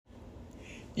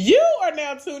You are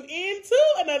now tuned in to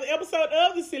another episode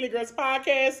of the Silly Girls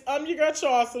Podcast. I'm your girl,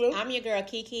 Charles. I'm your girl,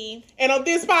 Kiki. And on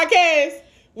this podcast,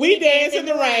 we dance in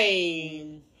the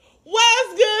rain.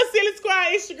 What's good, Silly Squad?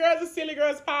 It's your girls, the Silly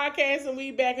Girls Podcast, and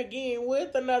we back again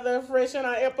with another fresh on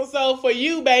our episode for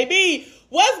you, baby.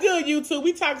 What's good, YouTube?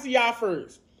 We talk to y'all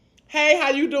first. Hey, how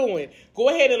you doing? Go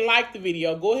ahead and like the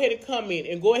video. Go ahead and comment.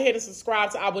 And go ahead and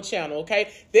subscribe to our channel, okay?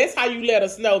 That's how you let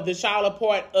us know that y'all are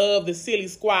part of the Silly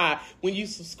Squad when you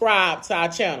subscribe to our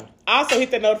channel. Also,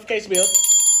 hit that notification bell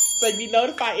so you be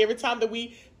notified every time that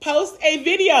we post a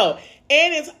video.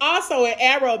 And it's also an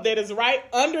arrow that is right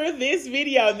under this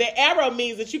video. The arrow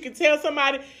means that you can tell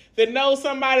somebody that knows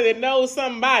somebody that knows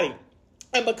somebody.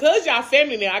 And because y'all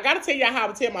family now, I gotta tell y'all how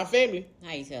to tell my family.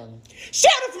 How you tell them?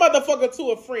 Share this motherfucker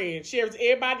to a friend. Share it to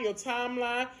everybody, your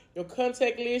timeline, your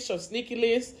contact list, your sneaky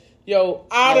list, your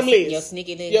item list. Your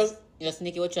sneaky list? Your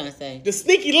sneaky, what you trying to say? The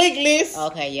sneaky link list.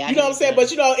 Okay, yeah. You know what I'm saying?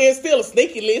 But you know, it's still a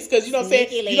sneaky list because you know what I'm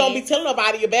saying? List. You don't be telling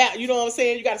nobody about, you know what I'm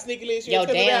saying? You got a sneaky list. Your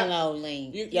download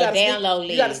link. Your download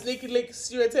link. You got a sneaky link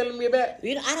you ain't telling me about?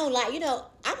 You know, I don't like,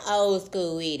 I'm old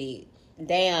school with it.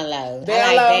 Download.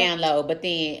 I like download, but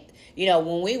then... You know,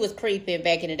 when we was creeping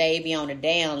back in the day, it'd be on the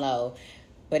download.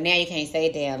 But now you can't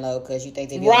say download because you think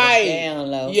they be on the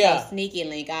download. Yeah. So sneaky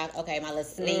link. Okay, my little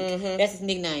sneak. Mm-hmm. That's his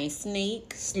nickname,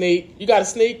 Sneak. Sneak. You got a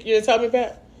sneak you didn't tell me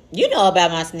about? You know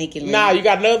about my sneaky link. Nah, you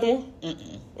got another one?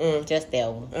 Just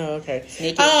that one. Oh, okay.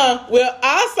 Sneaky well,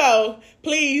 also,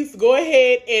 please go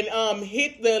ahead and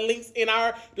hit the links in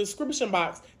our description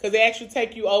box because they actually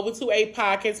take you over to a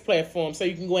podcast platform so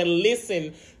you can go and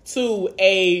listen to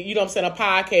a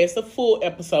podcast, a full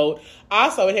episode.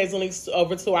 Also, it has links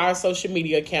over to our social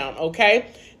media account,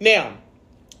 okay? Now,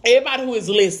 everybody who is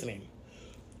listening,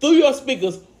 through your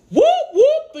speakers, whoop,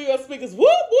 whoop, through your speakers, whoop,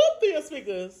 whoop, through your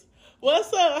speakers.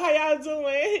 What's up? How y'all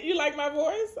doing? You like my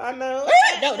voice? I know.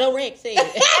 Don't Rick say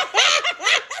it.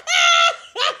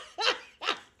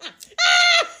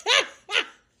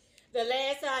 The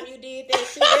last time you did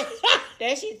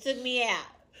that shit took me out.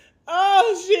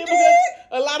 Oh, shit, because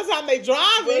a lot of times they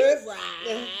drive it. Swerve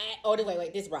right. Oh,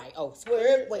 wait, this right. Oh,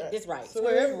 swerve, wait, this right.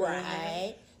 Swerve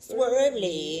right. Swerve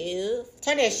left.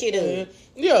 Turn that shit up.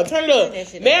 Yeah, turn it up.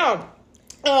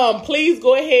 Now, please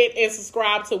go ahead and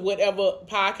subscribe to whatever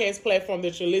podcast platform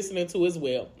that you're listening to as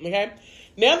well, okay?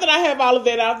 Now that I have all of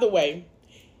that out of the way,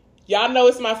 y'all know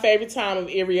it's my favorite time of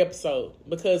every episode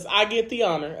because I get the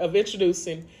honor of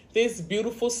introducing this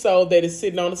beautiful soul that is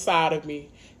sitting on the side of me.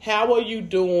 How are you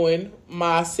doing,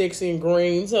 my sexy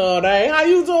green today? How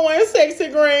you doing, sexy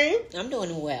green? I'm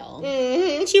doing well.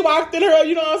 Mm-hmm. She walked in her,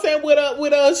 you know what I'm saying,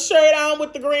 with a shirt on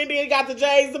with the green, then got the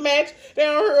J's to match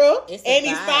down her. And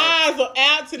these thighs are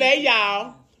out today,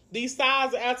 y'all. These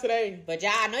thighs are out today. But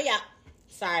y'all, I know y'all.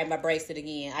 Sorry, my bracelet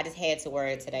again. I just had to wear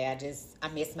it today. I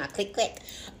missed my click.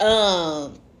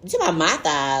 It's about my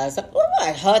thighs.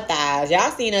 What her thighs?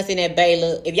 Y'all seen us in that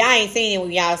Baylor. If y'all ain't seen it,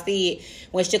 when y'all see it,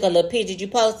 when she took a little picture, you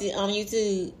posted on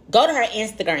YouTube. Go to her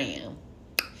Instagram.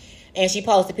 And she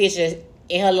posted pictures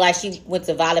in her like she went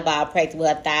to volleyball practice with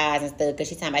her thighs and stuff. Because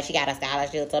she talking about she got a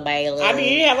scholarship to Baylor. I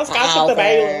did have a scholarship to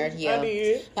Baylor. Yeah. I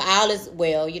did. But all is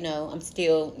well, I'm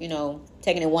still,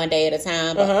 taking it one day at a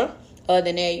time. But other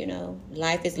than that,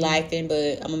 life is lifing,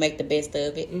 but I'm going to make the best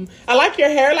of it. I like your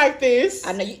hair like this.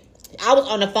 I know I was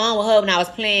on the phone with her when I was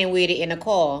playing with it in the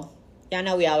car. Y'all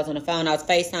know we always on the phone. I was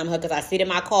FaceTiming her because I sit in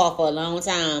my car for a long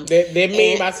time. That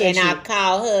meme I sent you. And I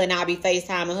call her and I'll be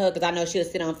FaceTiming her because I know she'll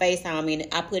sit on FaceTime and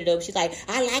I put it up. She's like,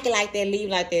 I like it like that, leave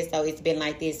like this. So it's been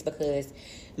like this because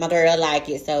my girl like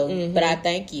it. So, but I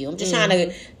thank you. I'm just trying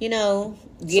to,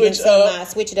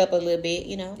 switch it up a little bit,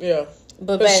 Yeah.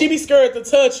 But she be scared to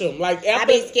touch them. Like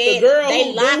after the girl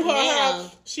who blew her out,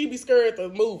 she be scared to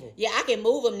move them. Yeah, I can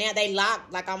move them now. They lock.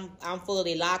 Like I'm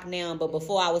fully locked now. But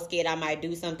before I was scared I might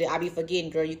do something. I be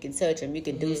forgetting, girl, you can touch them. You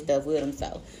can do stuff with them.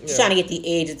 So just trying to get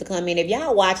the edges to come in. If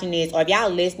y'all watching this or if y'all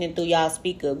listening through y'all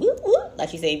speaker, whoop, whoop, like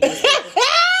she said,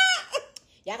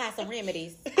 y'all got some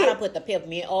remedies. I don't put the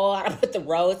peppermint oil. I don't put the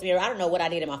rosemary. I don't know what I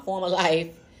did in my former life.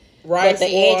 Right. But the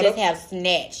edges have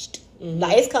snatched.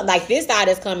 Like it's like this side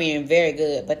is coming in very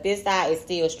good, but this side is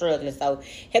still struggling. So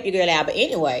help your girl out. But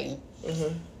anyway,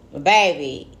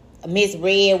 baby, Miss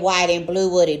Red, White, and Blue,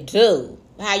 what it do?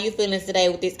 How you feeling today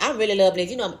with this? I'm really loving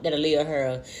this. You know that Aaliyah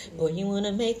her. Boy, you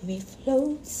wanna make me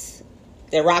float?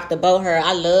 That rock the boat her.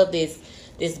 I love this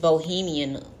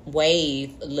bohemian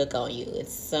wave look on you.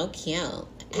 It's so cute.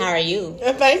 How are you?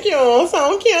 Thank you.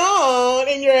 So cute.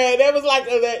 And that was like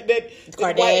that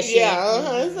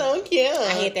Kardashian. So cute.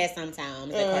 I hit that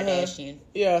sometimes. The Kardashian.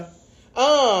 Yeah.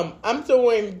 I'm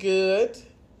doing good.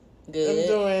 Good. I'm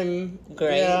doing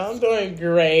great. Yeah, I'm doing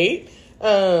great.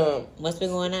 What's been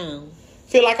going on?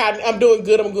 Feel like I'm doing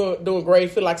good. I'm doing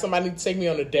great. Feel like somebody needs to take me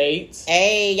on a date.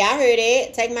 Hey, y'all heard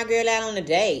it. Take my girl out on a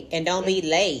date and don't be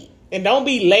late. And don't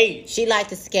be late. She like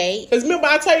to skate. Because remember,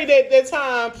 I tell you that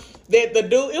time that the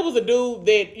dude, it was a dude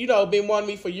that, been wanting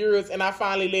me for years, and I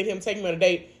finally let him take me on a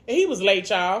date, and he was late,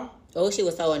 y'all. Oh, she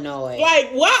was so annoyed.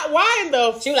 Like, why in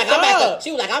the She was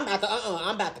like,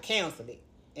 I'm about to cancel it.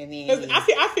 And then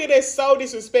I feel that's so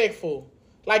disrespectful.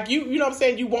 Like, you know what I'm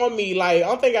saying? You want me, like,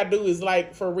 all thing I do is,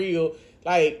 like, for real,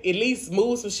 like, at least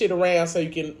move some shit around so you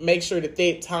can make sure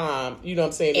that time, you know what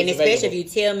I'm saying, and is especially available.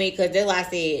 if you tell me, because that's why I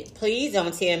said, please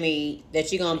don't tell me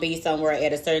that you're going to be somewhere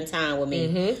at a certain time with me.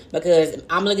 Mm-hmm. Because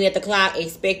I'm looking at the clock,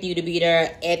 expect you to be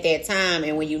there at that time,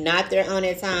 and when you're not there on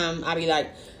that time, I'll be,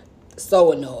 like,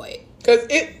 so annoyed. Because,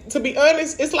 to be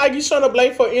honest, it's like you showing up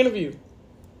late for an interview.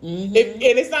 Mm-hmm. And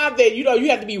it's not that, you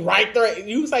have to be right there.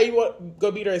 You say you want to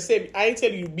go be there at 7. I ain't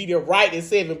telling you to be there right at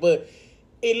 7, but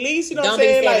at least, you know what I'm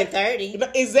saying? Don't be 7:30.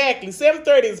 Like, exactly.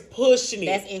 7:30 is pushing it.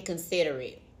 That's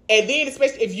inconsiderate. And then,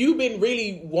 especially if you've been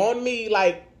really wanting me,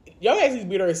 like, your ass needs to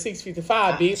be there at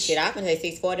 6:55, bitch. Shit, I can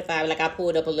say 6:45. Like, I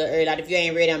pulled up a little early. Like, if you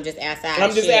ain't ready, I'm just outside.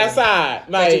 I'm just outside.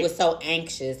 Like, you was so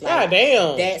anxious. Like, God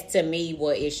damn. That's, to me,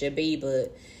 what it should be.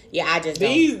 But, yeah, I just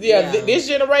this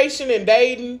generation and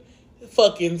dating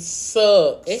fucking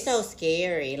sucks. It's so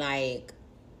scary. Like,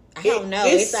 I don't know.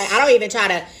 It's like, I don't even try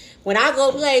to... When I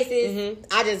go places,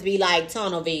 I just be like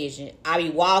tunnel vision. I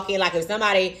be walking. Like, if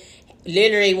somebody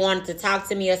literally wanted to talk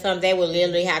to me or something, they would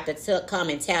literally have to come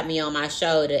and tap me on my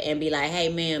shoulder and be like, hey,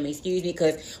 ma'am, excuse me.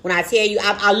 Because when I tell you,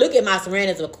 I look at my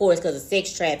surroundings, of course, because of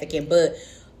sex trafficking. But,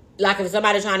 like, if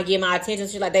somebody trying to get my attention,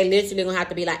 shit, like, they literally going to have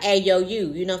to be like, hey, yo,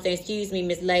 you know what I'm saying? Excuse me,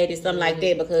 Miss Lady, something like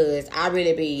that. Because I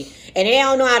really be... And they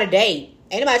don't know how to date.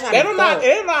 Anybody trying to fuck. They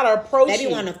don't know how to approach you. They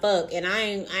be wanting to fuck. And I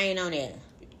ain't on that.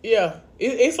 Yeah.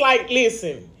 It's like,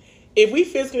 listen, if we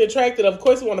physically attracted, of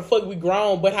course we want to fuck, we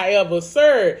grown, but however,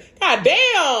 sir, god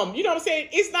damn, you know what I'm saying?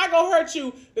 It's not going to hurt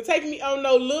you to take me on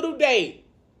no little date.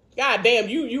 God damn,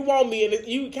 you want me and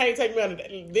you can't take me on a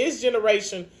date. This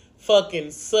generation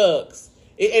fucking sucks.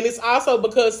 And it's also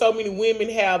because so many women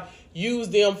have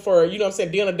used them for, you know what I'm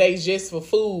saying, dinner dates just for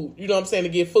food, you know what I'm saying, to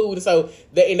get food. And so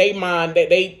in their mind that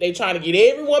they trying to get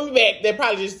every woman back that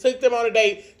probably just took them on a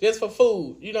date just for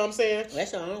food. You know what I'm saying?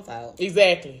 That's your own fault.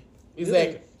 Exactly. You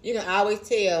can always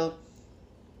tell.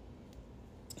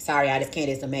 Sorry, I just can't.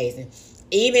 It's amazing.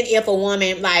 Even if a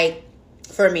woman, like,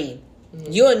 for me,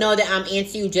 you'll know that I'm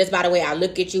into you just by the way I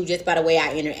look at you, just by the way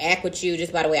I interact with you,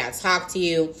 just by the way I talk to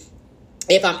you.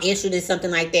 If I'm interested in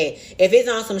something like that. If it's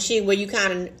on some shit where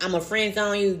I'm a friend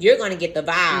zone you, you're going to get the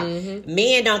vibe.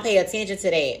 Men don't pay attention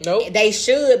to that. Nope. They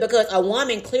should, because a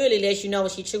woman clearly lets you know when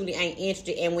she truly ain't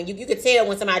interested. And when you can tell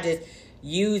when somebody just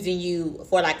using you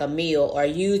for like a meal or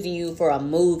using you for a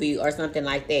movie or something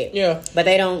like that. Yeah. But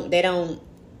they don't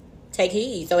take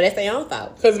heed. So that's their own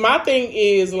fault. Because my thing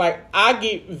is, like, I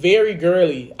get very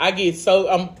girly. I get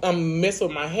so... I'm messing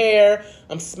with my hair.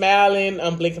 I'm smiling.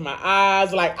 I'm blinking my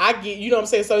eyes. Like, I get... You know what I'm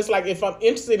saying? So it's like, if I'm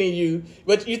interested in you,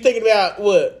 but you thinking about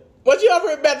what? What you over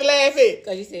here about to laugh at?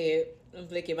 Because you said, I'm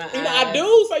blinking my eyes. I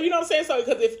do. So, you know what I'm saying? So,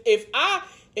 because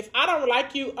if I don't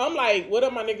like you, I'm like, what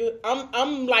up, my nigga?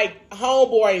 I'm like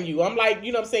homeboying you. I'm like,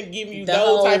 you know what I'm saying, giving you the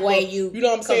those type way of, you know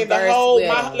what I'm saying, the whole.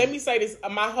 Let me say this,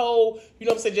 my whole, you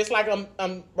know what I'm saying, just like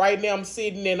I'm right now, I'm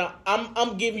sitting and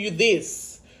I'm giving you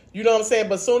this, you know what I'm saying.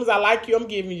 But as soon as I like you, I'm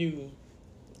giving you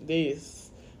this.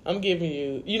 I'm giving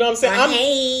you, you know what I'm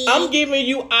saying. I'm giving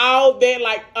you all that,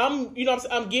 like you know what I'm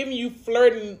saying. I'm giving you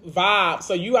flirting vibes,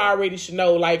 so you already should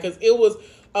know, like, because it was.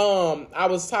 I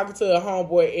was talking to a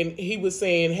homeboy and he was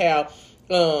saying how,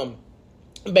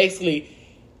 basically,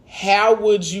 how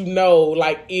would you know,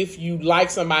 like, if you like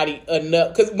somebody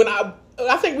enough? Because when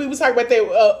I think we was talking about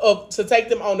that, to take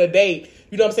them on a date,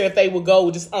 you know what I'm saying, if they would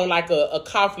go just on like a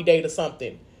coffee date or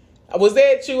something. Was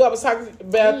that you? I was talking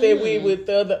about that with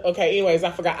the other. Okay, anyways,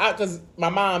 I forgot because my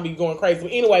mom be going crazy.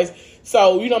 But anyways,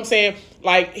 so, you know what I'm saying?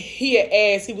 Like, he had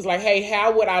asked, he was like, hey,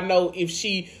 how would I know if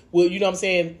she would, you know what I'm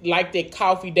saying, like that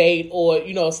coffee date or,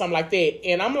 you know, something like that?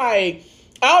 And I'm like,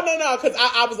 oh, no, because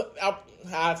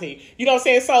I'll tell you. You know what I'm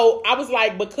saying? So I was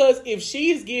like, because if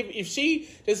she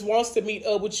just wants to meet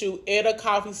up with you at a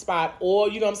coffee spot or,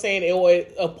 you know what I'm saying, or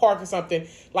at a park or something,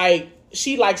 like,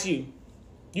 she likes you.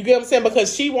 You get what I'm saying?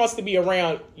 Because she wants to be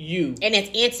around you. And it's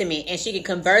intimate. And she can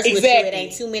converse with you. It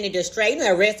ain't too many distractions. You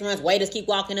know, restaurants, waiters keep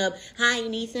walking up. Hi, you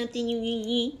need something?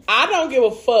 I don't give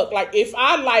a fuck. Like, if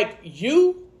I like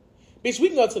you, bitch, we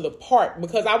can go to the park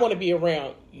because I want to be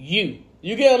around you.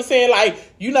 You get what I'm saying?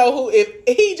 Like, you know who, if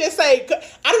he just say,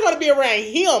 I just want to be around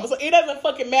him. So it doesn't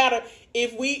fucking matter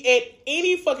if we at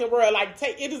any fucking world, like,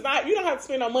 it is not, you don't have to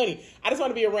spend no money. I just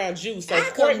want to be around you. So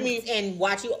court me and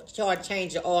watch you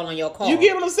change the oil on your car. You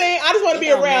get what I'm saying? I just want to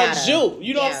be around you.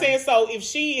 You know what I'm saying? So if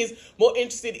she is more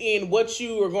interested in what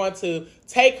you are going to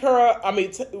take her,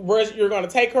 where you're going to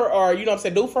take her, or, you know what I'm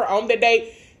saying, do for her on the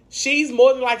date, she's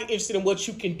more than likely interested in what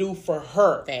you can do for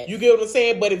her. You get what I'm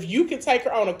saying? But if you can take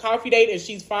her on a coffee date and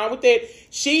she's fine with that,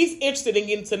 she's interested in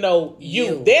getting to know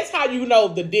you. That's how you know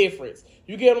the difference.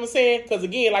 You get what I'm saying? Because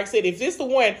again, like I said, if this the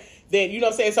one that, you know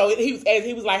what I'm saying? So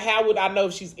he was like, how would I know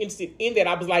if she's interested in that?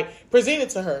 I was like, present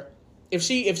it to her. If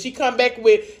she come back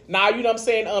with, you know what I'm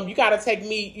saying, you gotta take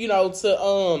me,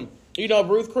 to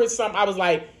Ruth Chris something, I was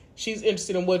like, she's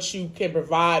interested in what you can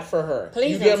provide for her.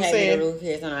 Please don't take me to Ruth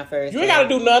Chris on our first date. You ain't gotta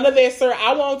do none of that, sir.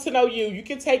 I want to know you. You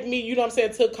can take me, you know what I'm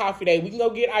saying, to a coffee date. We can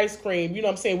go get ice cream, you know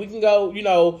what I'm saying. We can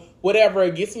go, whatever,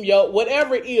 get some yolk,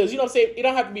 whatever it is. You know what I'm saying? It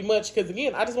don't have to be much because,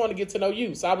 again, I just want to get to know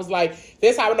you. So I was like,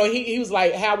 that's how I know. He was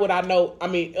like, how would I know?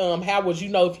 How would you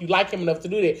know if you like him enough to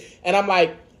do that? And I'm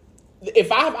like,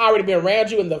 if I've already been around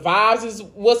you and the vibes is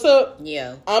what's up, you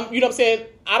know what I'm saying?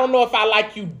 I don't know if I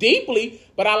like you deeply,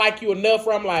 but I like you enough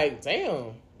where I'm like,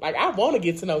 damn, like I want to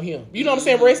get to know him. You know what I'm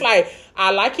saying? Where it's like, I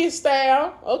like his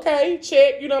style. Okay,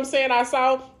 check. You know what I'm saying? I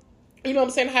saw, you know what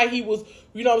I'm saying, how he was,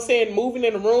 you know what I'm saying, moving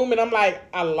in the room. And I'm like,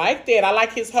 I like that. I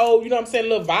like his whole, you know what I'm saying,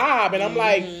 little vibe. And I'm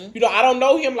like, I don't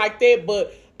know him like that,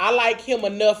 but I like him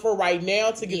enough for right now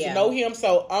to get to know him.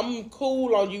 So I'm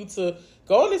cool on you to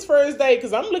go on this first date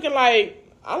because I'm looking like,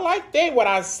 I like that, what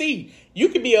I see. You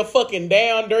could be a fucking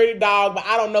down, dirty dog, but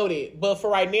I don't know that. But for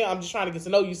right now, I'm just trying to get to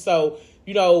know you. So,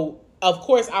 of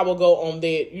course I will go on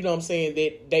that, you know what I'm saying,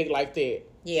 that date like that.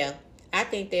 Yeah. I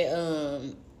think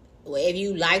that, if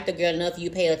you like the girl enough,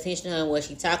 you pay attention to her and what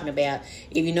she's talking about.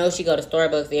 If you know she go to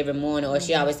Starbucks every morning, or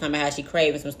she always talking about how she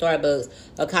craving some Starbucks,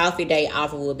 a coffee date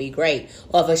offer would be great.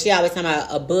 Or if she always talking about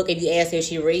a book, if you ask her if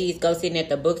she reads, go sitting at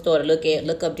the bookstore to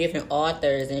look up different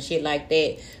authors and shit like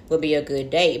that would be a good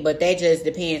date. But that just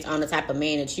depends on the type of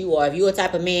man that you are. If you're a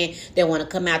type of man that want to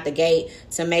come out the gate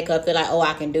to make her feel like, oh,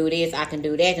 I can do this, I can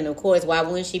do that, and of course, why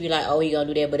wouldn't she be like, oh, you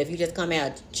gonna do that? But if you just come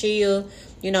out chill,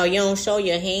 you don't show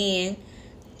your hand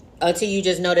until you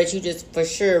just know that you just for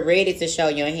sure ready to show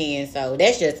your hand. So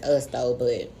that's just us though,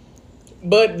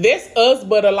 but that's us.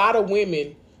 But a lot of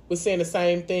women was saying the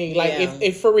same thing. Like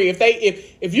if for real,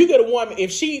 if you get a woman,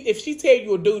 if she tell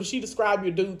you a dude, she describe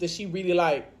you a dude that she really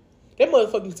like, that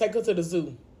motherfucker can take her to the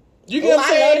zoo. You get what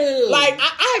I'm saying? Like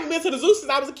I haven't been to the zoo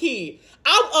since I was a kid.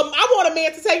 I want a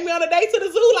man to take me on a date to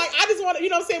the zoo. Like I just want to, you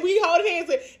know what I'm saying? We hold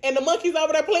hands and the monkeys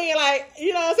over there playing, like,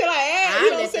 you know what I'm saying? Like, you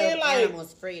know what I'm saying? Like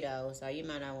animals free though, so you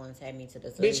might not want to take me to the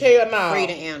zoo. Bitch, hell no. Free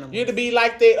the animals. You'd be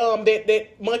like that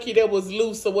monkey that was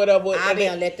loose or whatever. I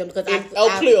don't let them because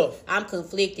I'm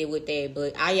conflicted with that,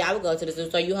 but I would go to the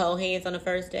zoo. So you hold hands on the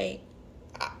first date?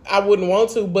 I wouldn't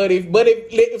want to, but if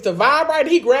the vibe right,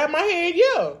 he grabbed my hand,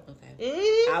 yeah. Okay.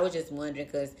 Mm-hmm. I was just wondering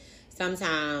because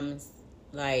sometimes,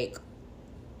 like,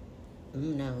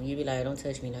 no, you be like, don't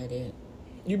touch me like that.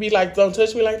 You be like, don't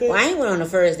touch me like that? Well, I ain't went on a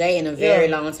first date in a very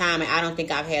long time, and I don't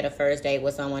think I've had a first date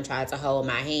where someone tried to hold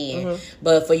my hand. Mm-hmm.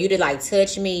 But for you to, like,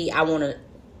 touch me, I want to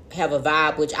have a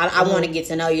vibe, which I want to get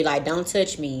to know you. Like, don't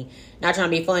touch me. Not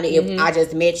trying to be funny. If I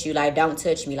just met you, like, don't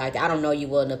touch me like that. I don't know you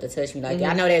well enough to touch me like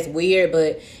that. I know that's weird,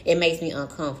 but it makes me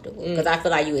uncomfortable because I feel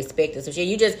like you expected some shit.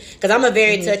 You just, because I'm a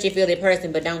very touchy-feely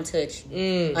person, but don't touch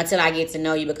me until I get to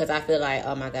know you because I feel like,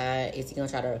 oh my God, is he gonna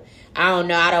try to? I don't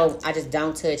know. I just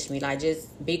don't touch me. Like,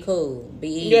 just be cool, be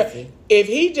easy. Yeah. If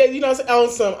he just, you know,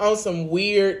 on some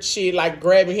weird shit, like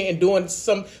grabbing him and doing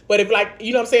some, but if like,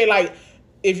 you know what I'm saying, like.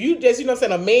 If you just, you know what I'm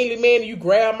saying, a manly man, you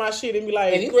grab my shit and be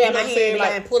like... If you grab my hand and be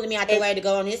like pulling me out the way to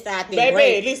go on this side, then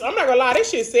baby, listen, I'm not gonna lie, this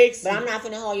shit sexy. But I'm not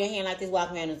finna hold your hand like this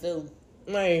walking around the zoo.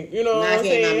 Like, you know what I'm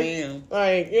saying?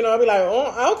 Like, you know, I'll be like,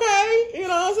 oh, okay. You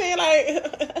know what I'm saying?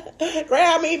 Like,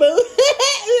 grab me, boo. You know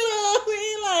what I'm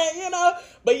saying? Like, you know.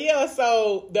 But yeah,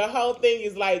 so the whole thing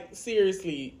is like,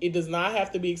 seriously, it does not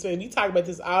have to be expensive. You talk about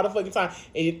this all the fucking time.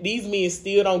 And these men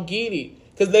still don't get it.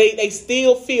 Because they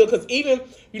still feel, because even,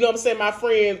 you know what I'm saying, my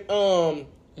friend, you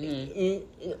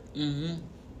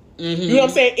know what I'm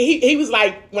saying? He was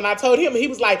like, when I told him,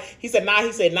 he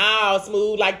said, nah,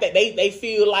 smooth, like that. They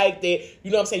feel like that, you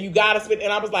know what I'm saying, you gotta spend,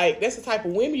 and I was like, that's the type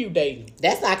of women you dating.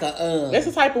 That's like that's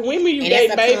the type of women you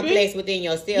dating, baby. And that's a complex within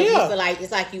yourself. Yeah. You feel like,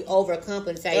 it's like you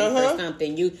overcompensating for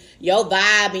something. Your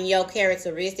vibe and your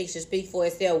characteristics should speak for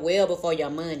itself well before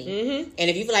your money. And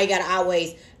if you feel like you gotta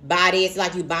always buy this,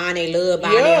 like you buying their love,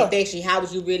 buying their affection, how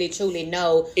would you really truly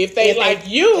know if they like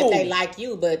you? If they like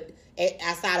you, but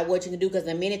outside of what you can do. Because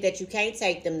the minute that you can't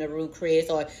take them to Ruth Chris,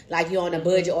 or like you're on a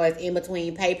budget, or it's in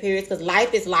between pay periods, because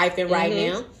life is life in right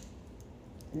now.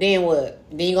 Then what?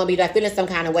 Then you're gonna be like feeling some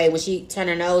kind of way when she turn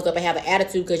her nose up and have an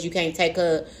attitude because you can't take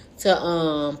her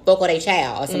to fuck with a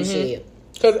child or some shit.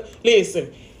 Because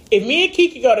listen, if me and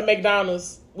Kiki go to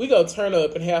McDonald's, we go turn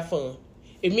up and have fun.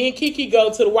 If me and Kiki go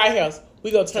to the White House,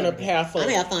 we go turn up and have fun. I'm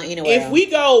have fun anywhere. If we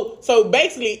go, so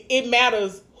basically, it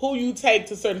matters who you take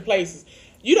to certain places.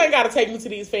 You don't got to take me to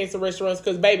these fancy restaurants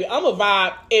because, baby, I'm a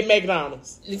vibe at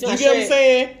McDonald's. You get what I'm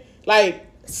saying? Like,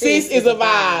 sis is a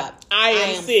vibe. I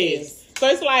am sis. So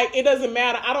it's like, it doesn't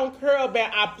matter. I don't care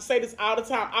about, I say this all the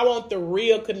time, I want the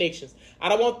real connections. I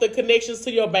don't want the connections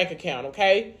to your bank account,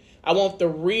 okay? I want the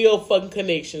real fucking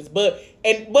connections. But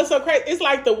what's so crazy, it's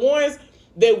like the ones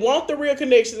that want the real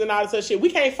connections and all this other shit. We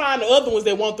can't find the other ones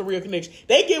that want the real connection.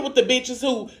 They get with the bitches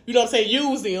who, you know what I'm saying,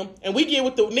 use them. And we get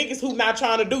with the niggas who not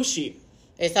trying to do shit.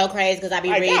 It's so crazy because I be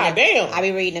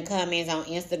reading the comments on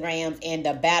Instagram and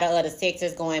the battle of the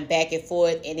sexes going back and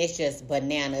forth, and it's just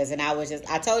bananas. And I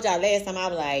told y'all last time, I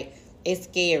was like, it's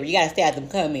scary. You gotta stay out them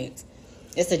comments.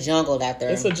 It's a jungle out there.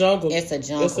 It's a jungle. It's a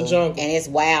jungle. It's a jungle. And it's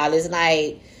wild. It's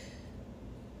like,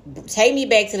 take me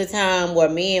back to the time where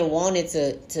men wanted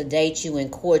to date you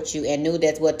and court you and knew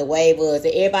that's what the wave was.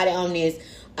 And everybody on this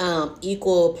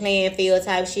equal playing field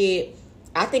type shit.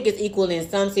 I think it's equal in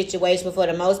some situations, but for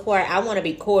the most part, I want to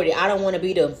be courted. I don't want to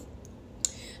be the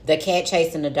cat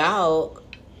chasing the dog.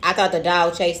 I thought the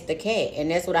dog chased the cat, and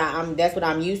that's what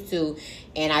I'm used to.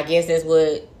 And I guess that's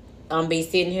what I'm be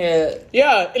sitting here.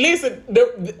 Yeah, listen,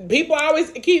 the people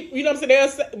always keep, you know what I'm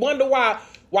saying, they wonder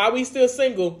why we still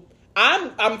single.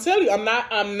 I'm telling you,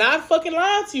 I'm not fucking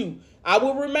lying to you. I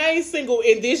will remain single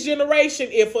in this generation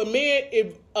if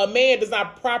a man does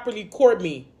not properly court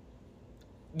me.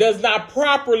 Does not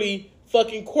properly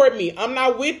fucking court me. I'm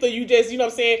not with her. You just, you know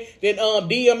what I'm saying, then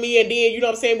DM me and then, you know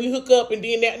what I'm saying, we hook up and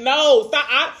then that. No,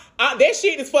 stop. That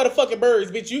shit is for the fucking birds,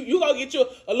 bitch. You go get you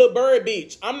a little bird,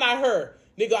 bitch. I'm not her.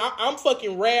 Nigga, I'm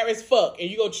fucking rare as fuck, and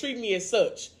you go treat me as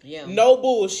such. Yeah. No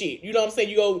bullshit. You know what I'm saying?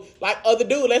 You go like other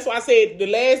dude. That's why I said the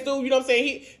last dude, you know what I'm saying?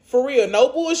 He, for real,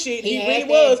 no bullshit. He really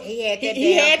was. He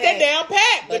had that down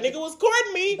pat. The nigga was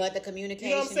courting me. But the communication,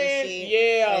 you know what I'm saying? Shit,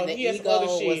 yeah, he had some other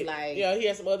shit. Like, yeah, he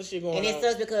had some other shit going on. And it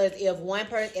sucks because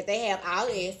if they have all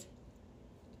this,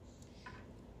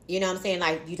 you know what I'm saying?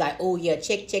 Like, you like, oh yeah,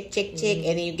 check, and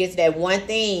then you get to that one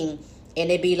thing. And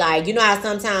it be like, you know how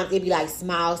sometimes it be like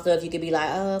small stuff. You could be like,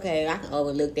 oh, okay, I can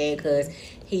overlook that because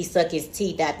he suck his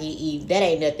teeth after he eat. That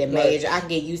ain't nothing major. I can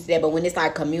get used to that. But when it's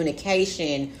like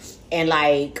communication and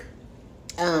like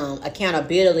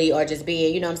accountability or just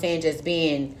being, you know what I'm saying, just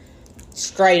being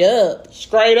straight up.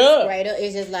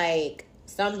 It's just like,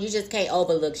 you just can't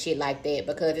overlook shit like that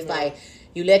because it's like,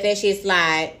 you let that shit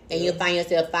slide and you'll find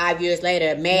yourself 5 years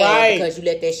later mad because you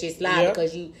let that shit slide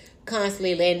because you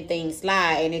constantly letting things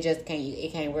slide, and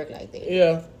it can't work like that.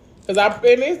 Yeah, because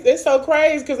it's so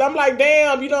crazy because I'm like,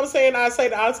 damn, you know what I'm saying? I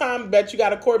say all the time, bet you got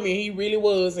to court me, and he really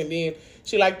was, and then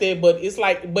shit like that. But it's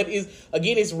like,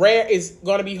 it's rare. It's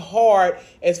gonna be hard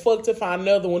as fuck to find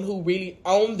another one who really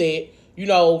own that, you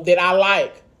know, that I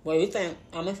like. Well, you think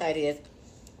I'm gonna say this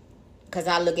because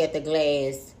I look at the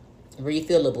glass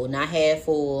refillable, not half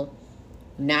full,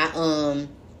 not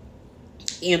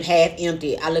half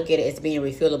empty. I look at it as being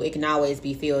refillable. It can always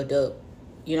be filled up.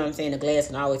 You know what I'm saying? The glass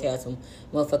can always have some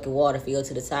motherfucking water filled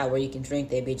to the top where you can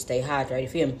drink that bitch, stay hydrated.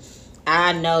 Feel me?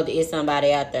 I know that it's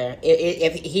somebody out there.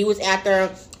 If he was out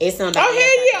there, it's somebody.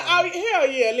 Hell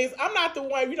yeah! Listen, I'm not the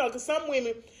one. You know, because some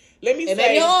women. It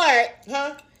may be hard,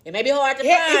 huh? It may be hard to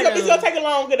find. It's gonna take a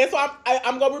long. That's why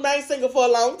I'm gonna remain single for a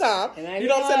long time. You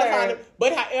know what I'm saying? To find them.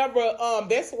 But however,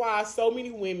 that's why so many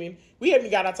women. We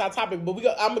haven't got our topic, but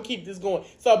I'm gonna keep this going.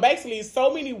 So basically,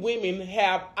 so many women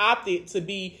have opted to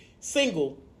be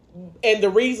single, and the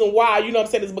reason why, you know what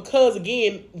I'm saying, is because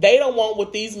again they don't want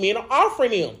what these men are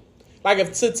offering them. Like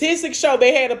if statistics show,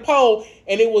 they had a poll,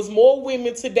 and it was more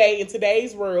women today in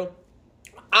today's world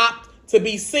opt to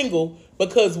be single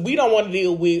because we don't want to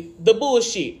deal with the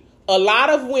bullshit. A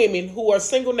lot of women who are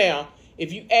single now,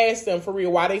 if you ask them for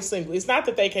real why they single, it's not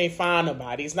that they can't find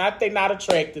nobody. It's not that they're not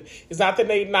attractive. It's not that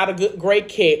they're not a great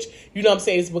catch. You know what I'm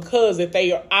saying? It's because that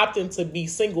they are opting to be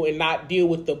single and not deal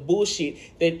with the bullshit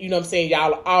that, you know what I'm saying,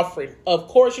 y'all are offering. Of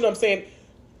course, you know what I'm saying,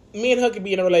 me and her can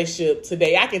be in a relationship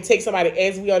today. I can take somebody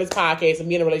as we on this podcast and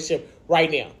be in a relationship right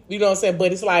now. You know what I'm saying?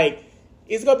 But it's like,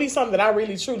 it's going to be something that I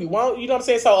really, truly want. You know what I'm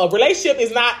saying? So a relationship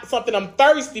is not something I'm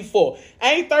thirsty for.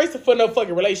 I ain't thirsty for no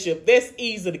fucking relationship. That's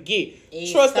easy to get.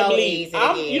 It's Trust so and easy believe.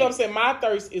 to get. You know what I'm saying? My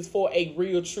thirst is for a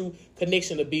real, true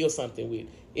connection to build something with.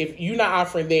 If you're not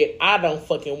offering that, I don't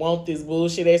fucking want this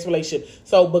bullshit ass relationship.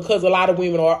 So because a lot of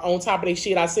women are on top of their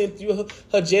shit, I sent you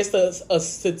her just a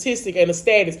statistic and a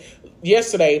status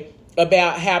yesterday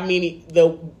about how many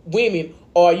the women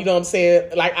are, you know what I'm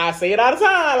saying, like I say it all the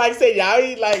time, like I said,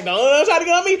 y'all like don't try to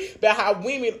get on me, but how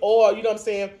women are, you know what I'm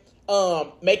saying,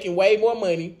 making way more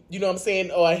money, you know what I'm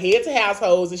saying, or head to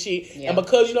households and shit. Yeah. And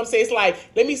because, you know what I'm saying, it's like,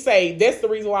 let me say, that's the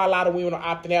reason why a lot of women are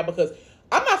opting out, because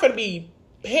I'm not going to be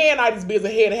paying all these bills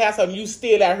ahead of the household and you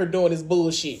still out here doing this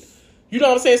bullshit. You know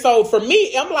what I'm saying? So for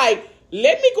me, I'm like,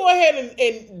 let me go ahead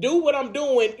and do what I'm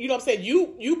doing. You know what I'm saying?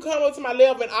 You come up to my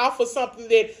level and offer something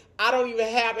that I don't even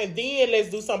have, and then let's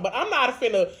do something. But I'm not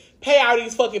finna pay all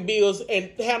these fucking bills and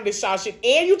handle this shit.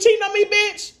 And you cheating on me,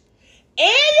 bitch. And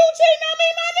you cheating on me,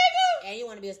 my nigga. And you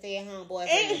want to be a stay-at-home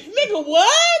boyfriend. And, nigga,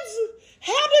 what?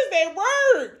 How does that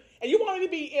work? And you want me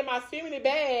to be in my feminine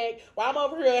bag while I'm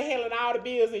over here handling all the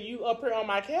bills and you up here on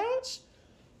my couch?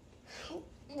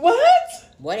 What?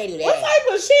 Why they do that? What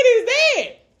type of shit is that?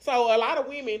 So a lot of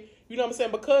women, you know what I'm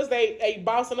saying, because they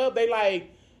bossing up, they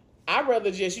like, I'd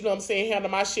rather just, you know what I'm saying, handle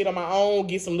my shit on my own,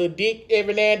 get some little dick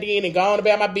every now and then and go on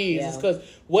about my business. Because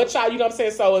what y'all, you know what I'm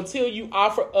saying, so until you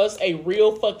offer us a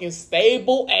real fucking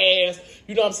stable ass,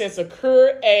 you know what I'm saying,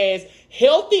 secure ass,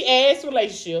 healthy ass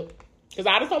relationship, because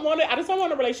I just don't want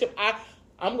a relationship.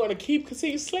 I'm going to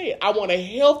continue slaying. I want a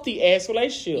healthy ass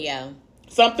relationship. Yeah.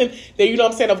 Something that, you know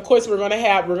what I'm saying, of course we're gonna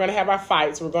have our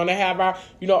fights, we're gonna have our,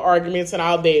 you know, arguments and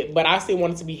all that, but I still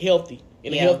want it to be healthy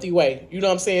in a healthy way. You know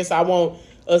what I'm saying? So I want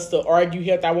us to argue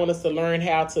healthy. I want us to learn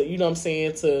how to, you know what I'm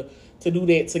saying, to do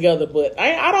that together. But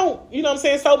I don't, you know what I'm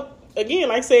saying? So again,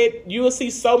 like I said, you will see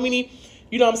so many,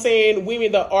 you know what I'm saying,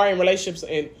 women that are in relationships,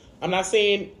 and I'm not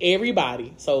saying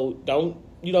everybody, so don't,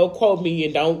 you know, quote me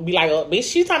and don't be like, oh, bitch,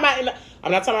 she's talking about,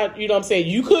 I'm not talking about, you know what I'm saying,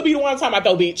 you could be the one talking about,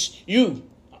 though, bitch, you.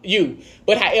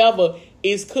 But however,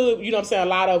 it could, you know what I'm saying, a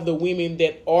lot of the women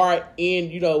that are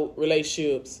in, you know,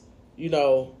 relationships, you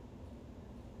know,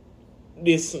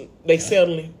 they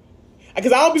settling.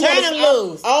 Because I don't be wanting to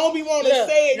loose. I don't be wanting to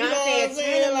say it, you know what I'm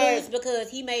saying? Turn him loose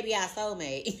because he may be our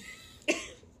soulmate.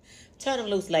 Turn him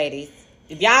loose, ladies.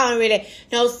 If y'all don't really,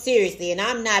 no, seriously, and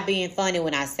I'm not being funny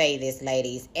when I say this,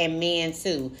 ladies, and men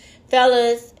too.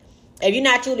 Fellas, if you're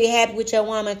not truly happy with your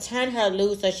woman, turn her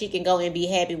loose so she can go and be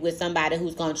happy with somebody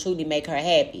who's going to truly make her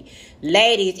happy.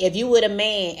 Ladies, if you with a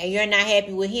man and you're not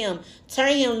happy with him,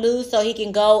 turn him loose so he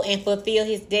can go and fulfill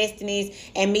his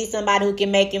destinies and meet somebody who can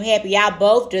make him happy. Y'all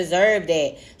both deserve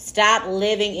that. Stop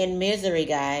living in misery,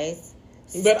 guys.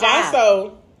 But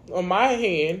also, on my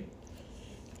hand,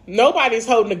 nobody's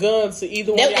holding a gun to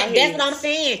either one of y'all heads. That's what I'm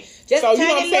saying. Just so, turn you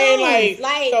know what I'm it saying? loose.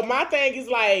 Like, so my thing is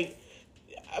like,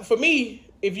 for me,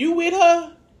 if you with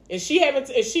her and she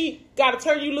got to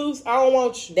turn you loose, I don't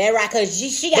want you. That right, because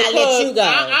she got to let you go.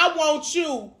 I want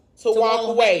you to walk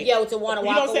away. Yo, to want to walk away.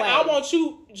 You know what I'm saying? I want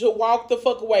you to walk the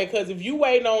fuck away, because if you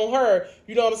waiting on her,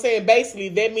 you know what I'm saying, basically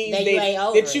that means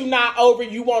that you not over,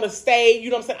 you want to stay. You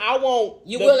know what I'm saying? I want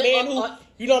the man who,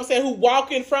 you know what I'm saying, who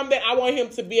walking from that, I want him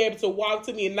to be able to walk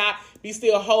to me and not be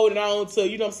still holding on to,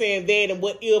 you know what I'm saying, that and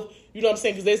what if, you know what I'm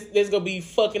saying, because that's going to be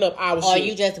fucking up our shit. Or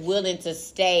you just willing to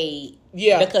stay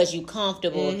because you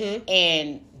comfortable,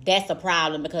 and that's a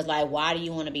problem, because, like, why do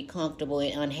you want to be comfortable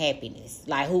in unhappiness?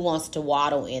 Like, who wants to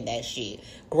waddle in that shit?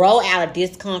 Grow out of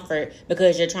discomfort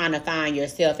because you're trying to find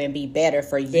yourself and be better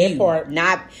for you.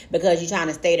 Not because you're trying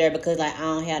to stay there because, like, I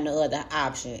don't have no other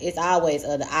option. It's always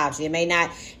other option. It may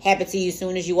not happen to you as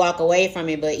soon as you walk away from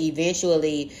it, but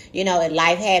eventually, you know,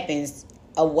 life happens.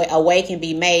 A way can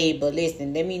be made, but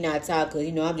listen, let me not talk, because,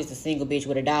 you know, I'm just a single bitch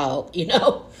with a dog, you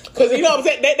know. Because, you know what I'm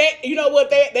saying, they you know what,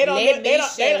 they don't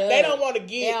want to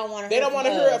get, they don't want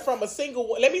to hear it from a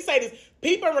single. Let me say this: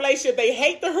 people in relationship, they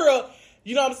hate to hear,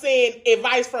 you know what I'm saying,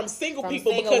 advice from single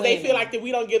people, because women. They feel like that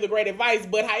we don't give the great advice.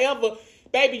 But however,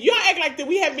 baby, y'all act like that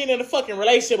we haven't been in a fucking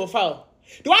relationship before.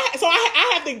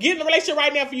 I have to get in a relationship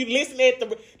right now for you to listen at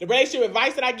the relationship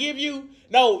advice that I give you?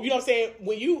 No, you know what I'm saying?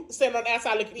 When you stand on the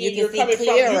outside looking in, you're coming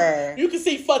clearer. You can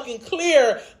see fucking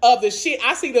clear of the shit.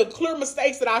 I see the clear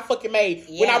mistakes that I fucking made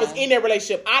when I was in that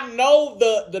relationship. I know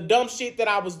the dumb shit that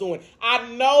I was doing. I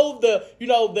know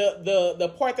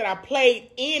the part that I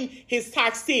played in his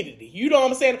toxicity. You know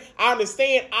what I'm saying? I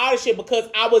understand all the shit because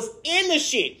I was in the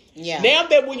shit. Yeah. Now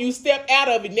that when you step out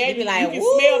of it, now you can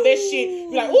smell that shit.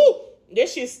 You're like, ooh. That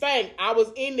shit stank. I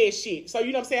was in that shit. So,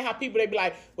 you know what I'm saying? How people, they be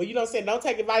like, well, you know what I'm saying? Don't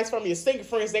take advice from your single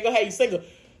friends. They go, hey, you single.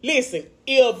 listen,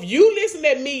 if you listen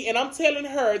at me and I'm telling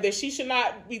her that she should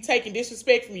not be taking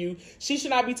disrespect from you, she should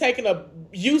not be taking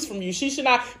abuse from you, she should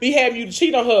not be having you to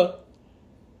cheat on her,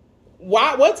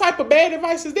 why? What type of bad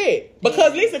advice is that?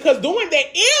 Because listen, because doing that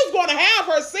is going to have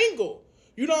her single.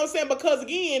 You know what I'm saying? Because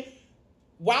again,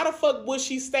 why the fuck would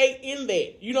she stay in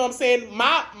that? You know what I'm saying?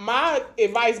 My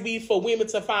advice be for women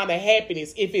to find a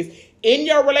happiness if it's in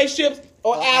your relationships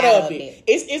or out of it.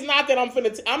 It's not that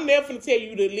I'm never finna tell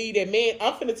you to leave that man.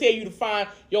 I'm finna tell you to find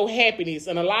your happiness.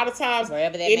 And a lot of times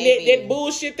that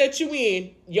bullshit that you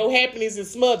in, your happiness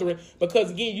is smothering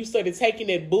because again, you started taking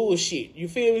that bullshit. You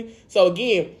feel me? So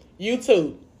again,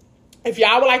 YouTube, if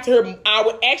y'all would like to hear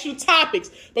our actual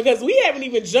topics, because we haven't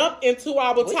even jumped into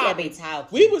our topics.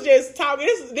 We was just talking.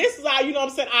 This is how, you know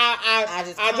what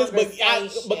I'm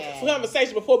saying?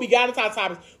 Conversation before we got into our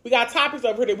topics. We got topics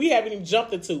over here that we haven't even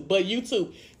jumped into. But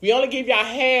YouTube, we only give y'all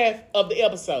half of the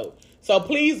episode. So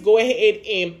please go ahead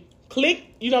and click,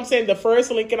 you know what I'm saying, the first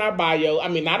link in our bio. I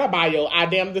mean, not our bio, our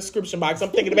damn description box. I'm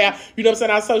thinking about, you know what I'm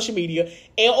saying, our social media.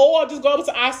 Or just go over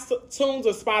to iTunes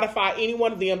or Spotify, any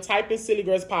one of them, type in Silly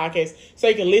Girls Podcast so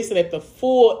you can listen at the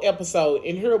full episode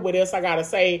and hear what else I got to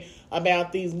say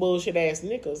about these bullshit ass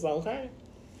niggas, okay?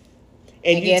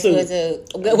 And guess what,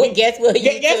 YouTube? Guess what,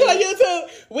 YouTube?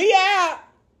 We out.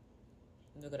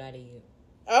 Look at you.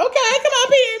 Okay, come on,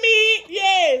 Pyramid.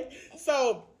 Yes.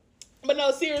 So, but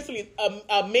no, seriously,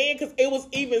 a man, because it was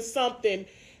even something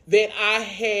that I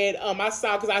had, I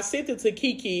saw, because I sent it to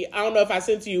Kiki. I don't know if I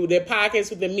sent to you their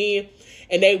podcast with the men,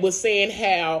 and they were saying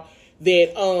how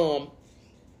that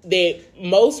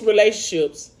most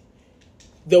relationships,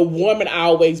 the woman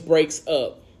always breaks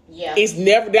up. Yeah, it's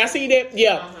never. Did I see that?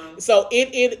 Yeah. Uh-huh. So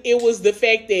it was the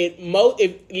fact that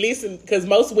because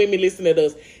most women listen to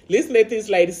us. Listen at this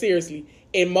lady seriously.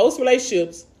 In most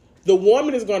relationships, the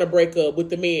woman is going to break up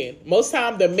with the man. Most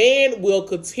time, the man will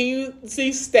continue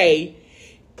to stay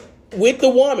with the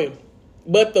woman,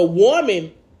 but the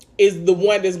woman is the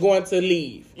one that's going to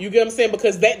leave. You get what I'm saying?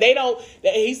 Because they don't.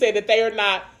 He said that they are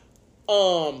not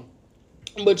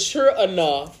mature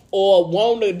enough or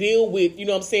want to deal with, you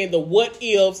know what I'm saying, the what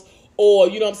ifs or,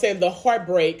 you know what I'm saying, the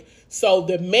heartbreak. So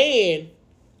the man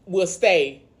will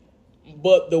stay.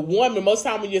 But the woman, most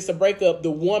time when it's a breakup,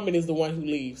 the woman is the one who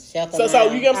leaves. So you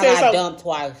get what I'm saying? I got dumped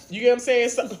twice. You get what I'm saying?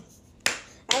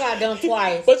 I got dumped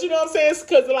twice. But you know what I'm saying?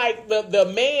 Because like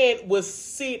the man will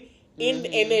sit in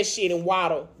that shit and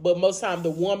waddle. But most time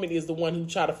the woman is the one who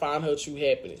try to find her true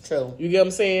happiness. True. You get what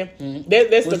I'm saying? Mm-hmm.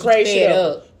 That's the crazy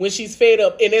shit. When she's fed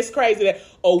up. And it's crazy that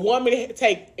a woman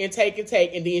take, and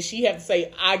then she have to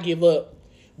say, I give up.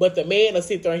 But the man will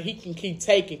sit there and he can keep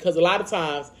taking. Because a lot of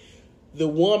times, the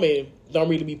woman don't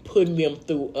really be putting them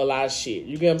through a lot of shit.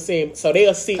 You get what I'm saying? So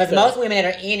they'll see. Because most women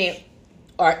that are in it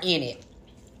are in it.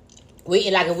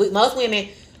 Most women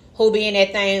who be in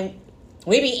that thing,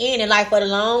 we be in it like for the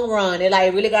long run. They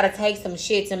like really got to take some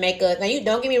shit to make us. Now, you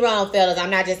don't get me wrong, fellas. I'm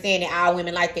not just saying that all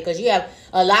women like that, because you have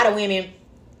a lot of women,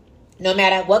 no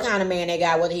matter what kind of man they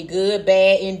got, whether he good,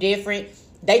 bad, indifferent,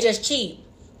 they just cheat.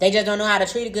 They just don't know how to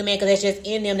treat a good man because that's just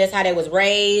in them. That's how they was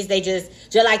raised. They just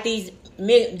like these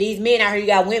men out here, you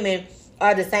got women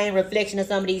are the same reflection of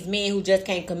some of these men who just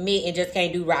can't commit and just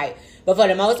can't do right. But for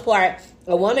the most part,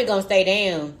 a woman gonna stay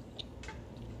down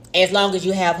as long as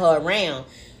you have her around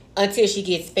until she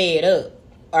gets fed up.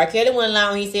 R. Kelly went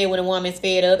along, he said when a woman's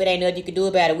fed up, it ain't nothing you can do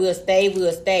about it. We'll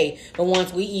stay. But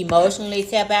once we emotionally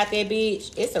tap out that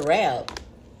bitch, it's a wrap.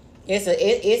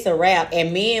 It's a wrap.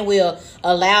 And men will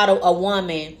allow a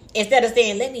woman, instead of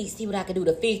saying, let me see what I can do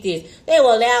to fix this, they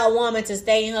will allow a woman to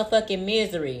stay in her fucking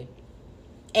misery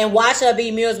and watch her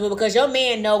be miserable, because your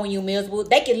man know when you miserable.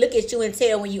 They can look at you and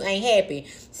tell when you ain't happy.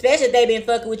 Especially if they been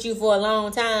fucking with you for a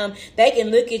long time. They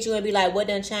can look at you and be like, what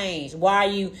done changed? Why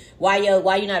you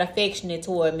not affectionate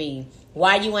toward me?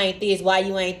 Why you ain't this? Why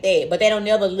you ain't that? But they don't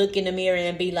never look in the mirror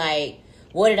and be like,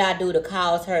 what did I do to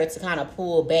cause her to kind of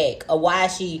pull back? Or why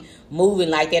is she moving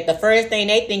like that? The first thing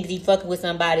they think is he fucking with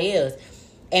somebody else.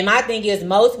 And my thing is,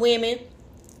 most women,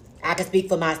 I can speak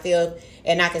for myself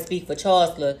and I can speak for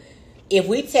Chancellor, if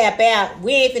we tap out,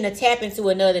 we ain't finna tap into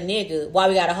another nigga while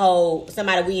we got a whole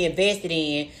somebody we invested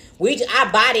in.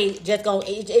 Our body just gonna,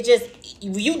 it just,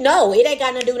 you know, it ain't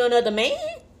got nothing to do with another man.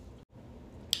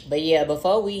 But yeah,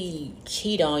 before we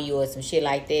cheat on you or some shit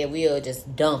like that, we'll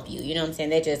just dump you. You know what I'm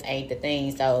saying? That just ain't the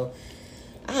thing. So,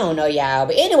 I don't know, y'all.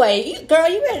 But anyway, girl,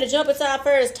 you ready to jump into our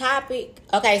first topic?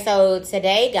 Okay, so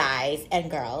today, guys and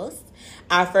girls,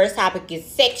 our first topic is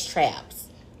sex traps.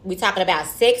 We're talking about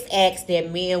sex acts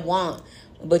that men want,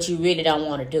 but you really don't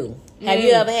want to do. Have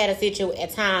you ever had a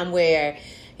time where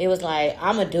it was like,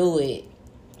 I'm going to do it?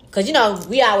 Because, you know,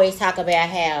 we always talk about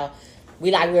how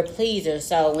we're pleasers.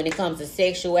 So when it comes to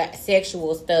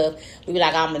sexual stuff, we be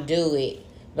like, I'm gonna do it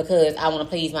because I want to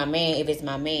please my man if it's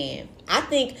my man. I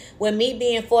think with me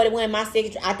being 41, I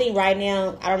think right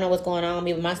now, I don't know what's going on with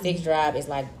me, but my sex drive is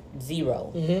like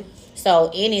 0. Mm-hmm.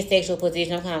 So any sexual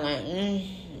position, I'm kind of like,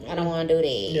 I don't want to do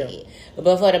that. Yeah.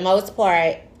 But for the most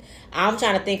part, I'm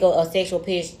trying to think of a sexual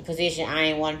position I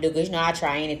ain't want to do because, I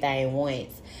try anything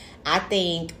once. I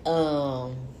think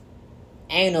anal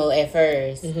at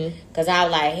first because I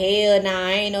was like, hell nah,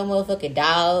 I ain't no motherfucking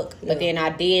dog. But then I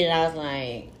did and I was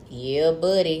like, yeah,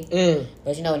 buddy.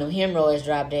 But when them hemorrhoids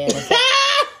dropped down, it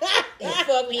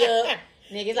fucked me up.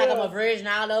 Nigga, it's like I'm a virgin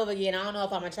all over again. I don't know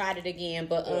if I'm gonna try it again.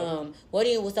 But what do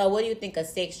you think a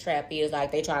sex trap is?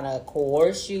 Like they trying to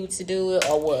coerce you to do it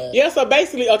or what? Yeah, so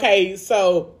basically, okay,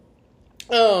 so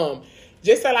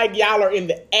just say like y'all are in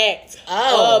the act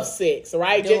of sex,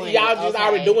 right? Y'all just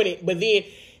already doing it, but then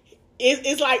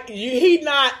it's like he's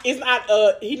not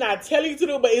telling you to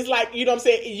do it, but it's like, you know what I'm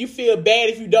saying, you feel bad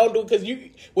if you don't do it because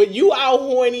when you all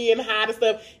horny and hot and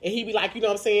stuff, and he be like, you know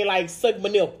what I'm saying, like suck my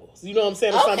nipples, you know what I'm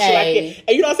saying, or some shit like that.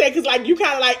 And you know what I'm saying, because like you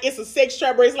kind of like, it's a sex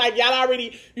trap where it's like y'all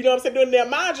already, you know what I'm saying, doing that.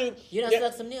 Mind you done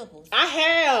suck some nipples. I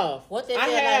have. What they feel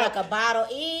like a bottle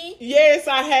in? Yes,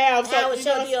 I have. I would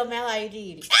show you your mouth how you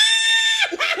did it.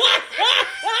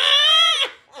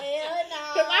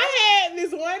 Because I had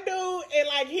this one dude, and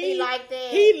like he liked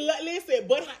that. Listen,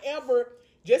 but however,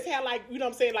 just how like, you know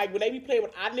what I'm saying, like when they be playing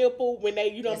with our nipple, when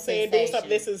they, you know what I'm saying, doing something,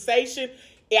 that sensation,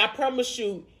 I promise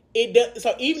you, it does.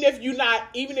 So even if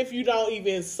you don't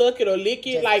even suck it or lick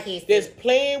it, just like just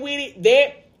playing with it,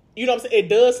 that, you know what I'm saying, it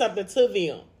does something to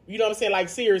them. You know what I'm saying, like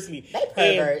seriously. They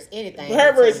perverts, anything.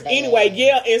 Perverts anyway,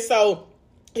 yeah. And so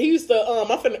he used to, I'm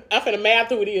finna math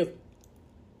through this.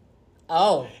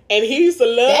 Oh. And he used to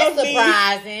love me.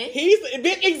 That's surprising.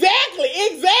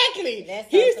 Exactly.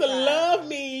 That's he used to love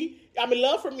me.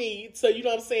 Love for me to, you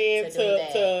know what I'm saying,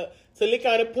 to lick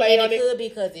on it, play on it. It could be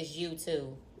because it's you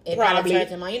too. It probably turns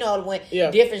him on. You know, when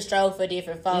different stroke for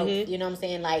different folks. You know what I'm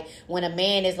saying? Like when a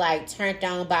man is like turned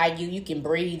on by you, you can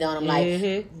breathe on him,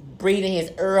 like breathing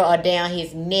his ear or down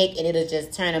his neck, and it'll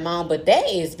just turn him on. But that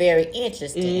is very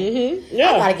interesting.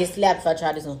 Yeah, I gotta get slapped if I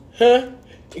try this one.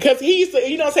 Because he used to,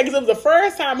 you know what I'm saying, because it was the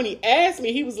first time when he asked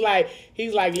me, he's like,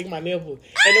 lick my nipples.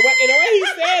 And the way he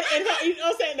said, and you know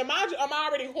what I'm saying, I'm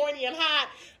already horny and hot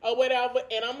or whatever,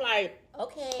 and I'm like,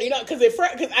 okay. You know, because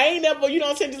I ain't never, you know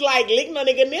what I'm saying, just like licking no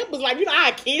nigga nipples. Like, you know,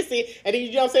 I kiss it, and then,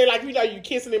 you know what I'm saying, like, you know, you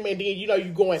kissing him, and then, you know,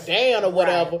 you going down or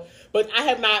whatever. Right. But I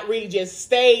have not really just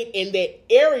stayed in that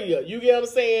area. You get what I'm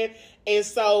saying? And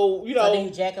so, you know. So do you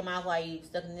jack him out while you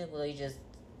stuck the nipple, or you just.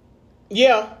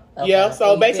 Yeah. Okay. Yeah,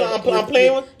 so basically I'm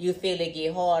playing with. You feel it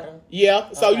get harder.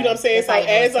 Yeah, so you know what I'm saying. So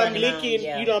as I'm licking,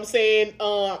 you know what I'm saying,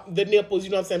 the nipples, you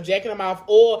know what I'm saying, I'm jacking them off,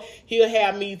 or he'll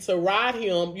have me to ride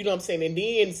him, you know what I'm saying, and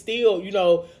then still, you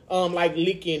know, like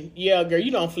licking. Yeah, girl, you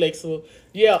know I'm flexible.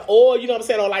 Yeah, or you know what I'm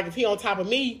saying, or like if he on top of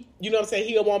me, you know what I'm saying,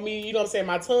 he'll want me, you know what I'm saying,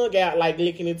 my tongue out, like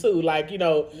licking it too, like, you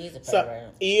know. He's a so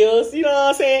ears, you know what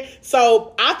I'm saying.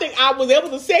 So I think I was able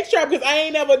to sex trap because I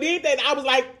ain't never did that. I was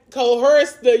like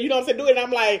coerced to, you know what I'm saying, do it. And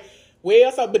I'm like,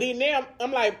 well, so, but then now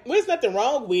I'm like, well, there's nothing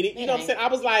wrong with it. You know what I'm saying? I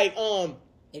was like,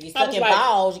 if you suck your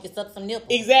balls, you can suck some nipples.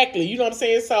 Exactly. You know what I'm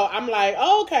saying? So I'm like,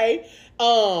 oh, okay.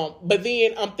 But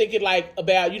then I'm thinking like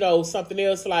about, you know, something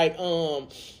else. Like,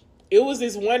 it was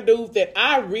this one dude that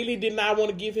I really did not want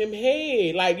to give him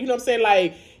head. Like, you know what I'm saying?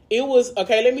 Like, it was,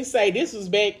 okay, let me say, this was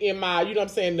back in my, you know what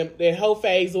I'm saying, the whole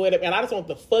phase or whatever, and I just want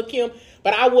to fuck him,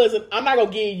 but I'm not going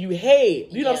to give you head.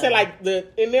 You know what I'm saying?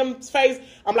 Like, in them phase,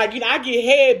 I'm like, you know, I get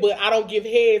head, but I don't give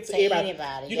head to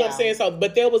everybody. You know what I'm saying? So,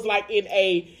 but there was like, in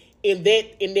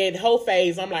that whole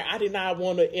phase, I'm like, I did not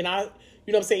want to, and I, you know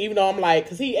what I'm saying, even though I'm like,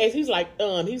 because he's like,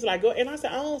 go, and I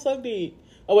said, I don't suck dick.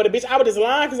 Or what a bitch, I was just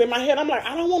lying, because in my head, I'm like,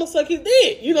 I don't want to suck his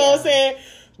dick. You know what I'm saying?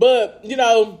 But, you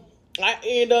know, I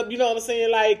end up, you know what I'm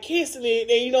saying, like kissing it,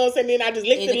 and you know what I'm saying, then I just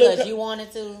licked it. Because you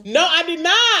wanted to? No, I did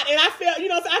not, and I felt, you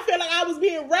know what I'm saying, I felt like I was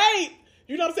being raped.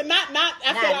 You know what I'm saying? Not.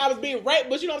 I felt like I was being raped,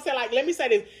 but you know what I'm saying. Like, let me say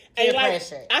this, and like,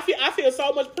 pressure. I feel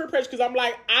so much peer pressure because I'm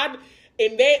like,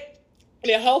 in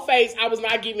that whole phase, I was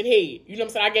not giving head. You know what I'm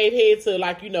saying? I gave head to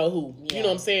like, you know who. Yeah. You know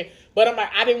what I'm saying? But I'm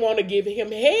like, I didn't want to give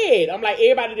him head. I'm like,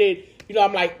 everybody that. You know,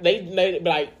 I'm like,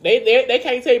 they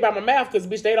can't tell you about my mouth because,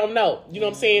 bitch, they don't know. You know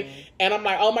what I'm saying? And I'm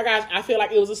like, oh, my gosh, I feel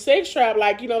like it was a sex trap.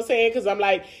 Like, you know what I'm saying? Because I'm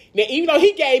like, now, even though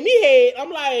he gave me head, I'm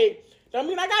like, I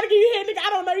mean, I got to give you head, nigga. I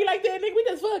don't know you like that, nigga. We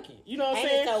just fucking. You know what I'm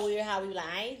saying? Ain't it so weird how we like,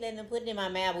 I ain't letting them put it in my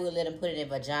mouth. We'll let them put it in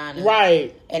vagina.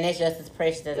 Right. And that's just as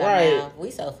precious as our mouth.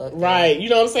 We so fucked up. Right. You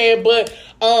know what I'm saying? But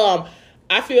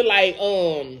I feel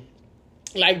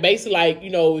like basically, like,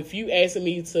 you know, if you asking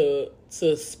me to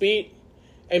spit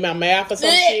in my mouth or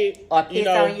some shit, or piss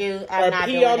on you, I'm or not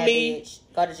pee doing on that, me. bitch.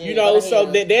 Go to jail. You know, so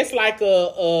that's like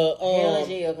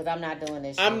jail because I'm not doing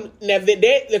this.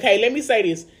 Okay. Let me say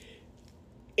this.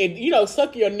 And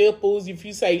suck your nipples. If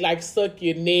you say like suck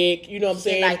your neck, you know what I'm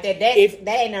saying. Like that. That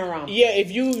ain't nothing wrong. Yeah,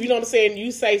 if you know what I'm saying,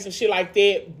 you say some shit like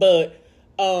that. But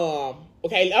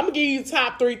okay, I'm gonna give you the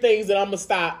top 3 things that I'm gonna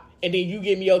stop. And then you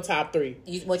give me your top 3.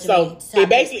 So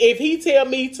basically, if he tell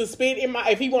me to spit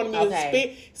if he wanted me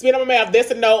to spit on my mouth, that's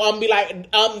a no. I'm gonna be like,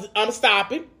 I'm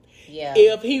stopping. Yeah.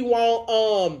 If he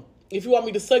want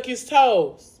me to suck his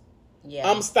toes,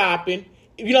 I'm stopping.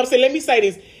 You know what I'm saying? Let me say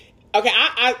this. Okay,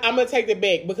 I'm gonna take that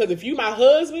back because if you my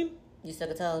husband, you suck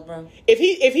a toes, bro. If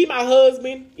he my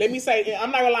husband, let me say, I'm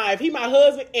not gonna lie. If he my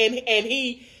husband and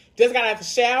he just got out the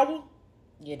shower,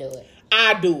 you do it.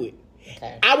 I do it.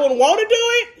 Okay. I wouldn't want to do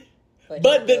it.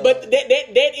 But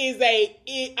that is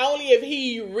only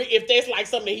if that's like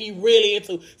something that he really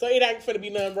into. So it ain't finna be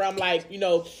nothing where I'm like,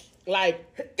 like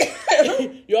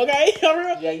you okay?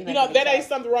 Yeah, that ain't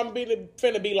something where I'm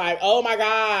finna be like, oh my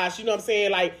gosh, you know what I'm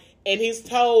saying? Like, and his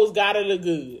toes gotta look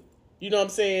good. You know what I'm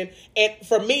saying? And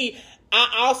for me,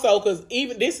 I also, because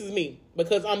even this is me,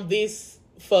 because I'm this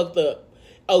fucked up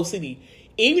OCD.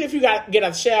 Even if you get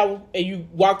out the shower and you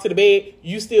walk to the bed,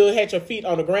 you still had your feet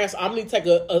on the ground. So I'm going to take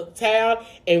a towel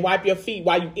and wipe your feet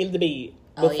while you in the bed.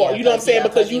 Before, you know what I'm saying?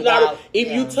 Because you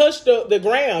touch the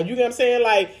ground. You know what I'm saying?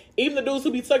 Like, even the dudes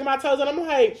who be sucking my toes, and I'm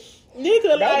like,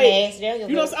 nigga, like,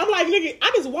 you know what I'm saying? I'm like, nigga,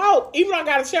 I just walked. Even though I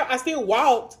got a shower, I still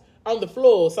walked on the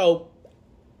floor. So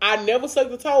I never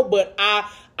sucked the toe, but I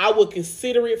would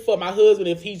consider it for my husband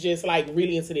if he's just like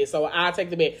really into this. So I'll take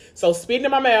the bed. So spitting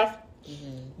in my mouth.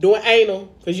 Mm-hmm. Doing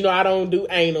anal, because I don't do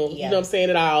anal. Yeah. You know what I'm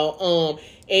saying, at all.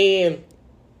 And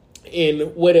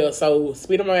what else? So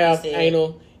spit in my mouth,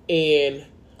 anal, and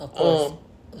of course,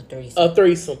 a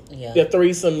threesome. Yeah. The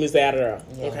threesome is out of there.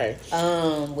 Yeah. Okay.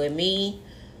 With me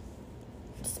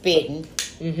spitting,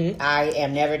 I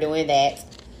am never doing that.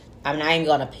 I'm not even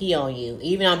gonna pee on you.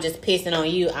 Even though I'm just pissing on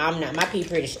you, I'm not. My pee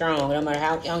pretty strong. No matter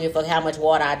I don't give a fuck how much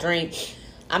water I drink.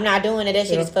 I'm not doing it. That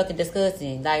shit is fucking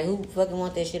disgusting. Like, who fucking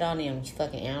want that shit on them? You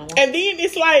fucking animal. And then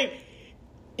it's like,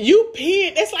 you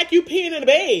peeing. It's like you peeing in the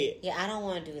bed. Yeah, I don't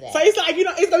want to do that. So it's like,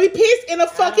 it's going to be piss in a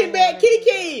fucking bed.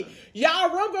 Kiki, y'all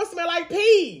room going to smell like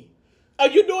pee. Are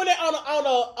you doing that on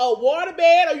a water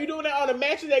bed? Or are you doing that on a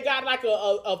mattress that got like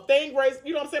a thing where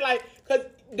you know what I'm saying? Like, because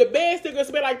the bed still going to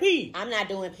smell like pee. I'm not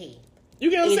doing pee. You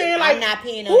get what I'm saying? Like, I'm not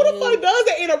peeing on you. Who the fuck does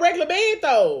that in a regular bed,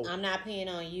 though? I'm not peeing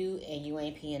on you, and you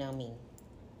ain't peeing on me.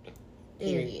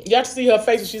 Period. You have to see her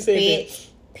face when she said that.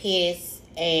 Piss,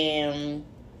 and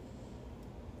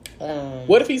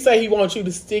what if he say he wants you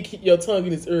to stick your tongue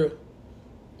in his ear?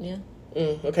 Yeah.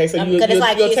 Okay, so you'll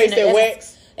taste that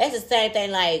wax? That's the same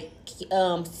thing like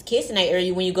kissing that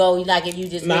area when you go, like if you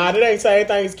just... Nah, that ain't the same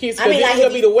thing as kissing. I mean, like,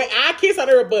 it'll be the wax. I kiss on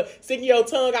her, but sticking your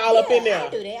tongue all up in there. I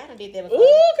do that. I done did that before. Ooh,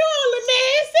 come on, little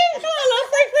nasty. Come on, little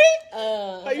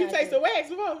freak. You taste the wax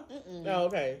before? Oh,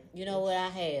 okay. You know what I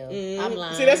have? I'm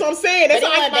lying. See, that's what I'm saying. That's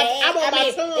why I want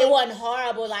my tongue. It wasn't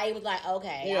horrible. Like, it was like,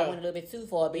 okay, I went a little bit too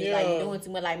far, bitch. Like, you're doing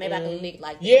too much. Like, maybe I can lick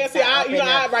like... Yeah, see, right there.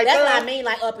 That's what I mean,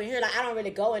 like, up in here. Like, I don't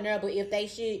really go in there, but if they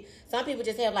should... Some people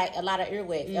just have, like, a lot of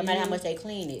earwax, no matter how much they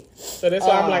clean it. So that's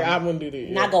why I'm like, I wouldn't do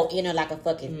that. Not go in there like a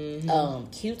fucking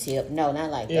Q-tip. No, not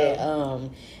like that.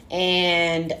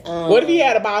 What if he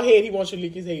had a bald head, he wants you to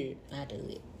lick his head? I do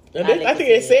it. I think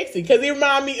it's sexy, because it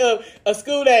reminds me of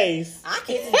school days. I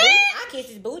kiss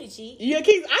his booty cheek. Yeah, I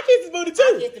kiss his booty too.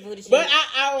 I kiss the booty cheek. But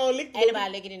I won't lick the booty. Ain't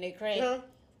nobody licking in their crack. Huh?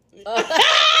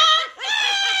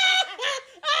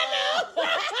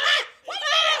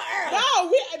 No,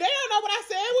 they don't know what I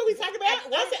said. What we talking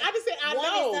about? I just said I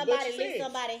know. Somebody lick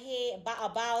somebody's head, a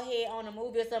bald head on a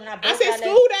movie or something. I said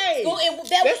school days.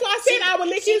 That's why I said I would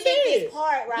lick his head. This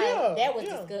part right. Yeah, that was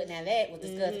disgusting. Now that was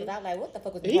disgusting. I was like, what the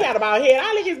fuck was this? He got a bald head.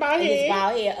 I lick his bald head. His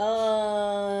bald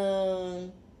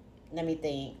head. Let me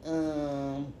think.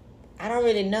 I don't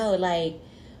really know. Like.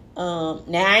 Now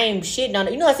I ain't shitting on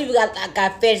it. You know, some people got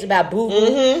fetish about boo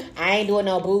boo. I ain't doing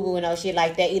no boo boo and no shit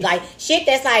like that. It's like shit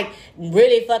that's like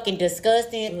really fucking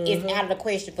disgusting is out of the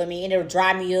question for me, and it'll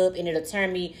dry me up and it'll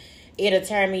turn me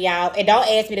out. And don't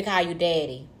ask me to call you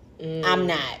daddy. I'm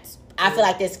not. I feel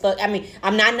like this fuck. I mean,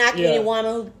 I'm not knocking any woman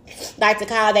who like to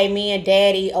call their man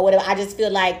daddy or whatever. I just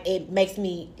feel like it makes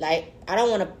me like I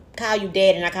don't want to call you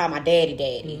daddy and I call my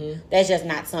daddy. That's just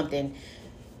not something.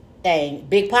 Thing.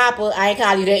 Big Papa, I ain't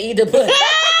call you that either, but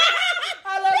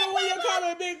I love it when you call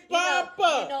me Big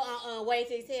Papa. You know, Wayne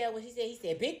to his tail when he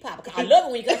said Big Papa. I love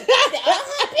it when you go to Big Papa.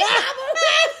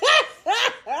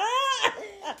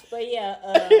 But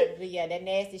yeah, that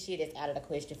nasty shit is out of the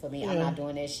question for me. I'm not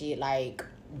doing that shit. Like,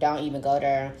 don't even go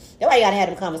there. That's why you gotta have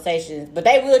them conversations. But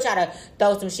they will try to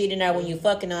throw some shit in there when you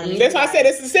fucking on them. That's why I said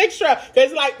it's a sex trap.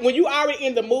 Because, like, when you already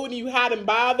in the mood and you hot and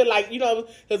bothered, like, you know,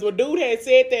 because when dude had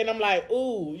said that, and I'm like,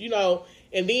 ooh, you know.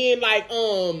 And then, like,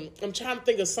 I'm trying to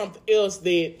think of something else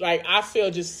that, like, I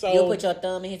feel just so... You'll put your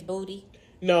thumb in his booty?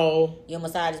 No. You'll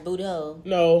massage his booty hole?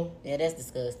 No. Yeah, that's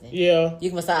disgusting. Yeah. You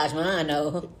can massage mine,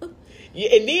 though.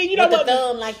 Yeah, and then, you know with what? the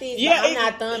thumb like this. Yeah, I'm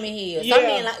not thumbing here. Yeah. Some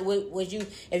men, like, would you,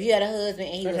 if you had a husband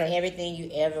and he was everything you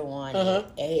ever wanted,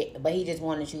 but he just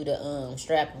wanted you to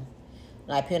strap him,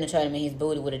 like penetrate him in his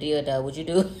booty with a dildo, would you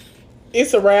do?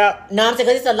 It's a wrap. No, I'm saying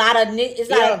because it's a lot of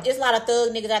it's a lot of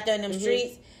thug niggas out there in them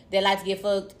streets that like to get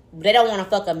fucked. They don't want to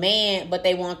fuck a man, but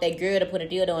they want their girl to put a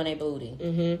dildo in their booty.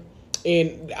 Mm-hmm.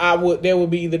 And there would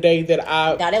be the day that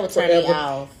that would turn me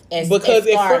off.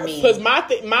 Because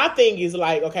my thing is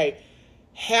like, okay,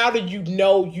 how do you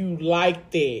know you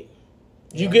like that?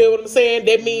 You get what I'm saying?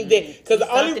 That means that because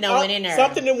something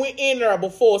that went in there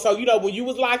before. So you know when you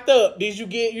was locked up, did you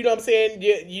get? You know what I'm saying?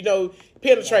 You know,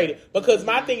 penetrated. Because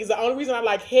my thing is the only reason I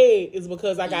like head is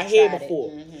because I got head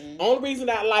before. Only reason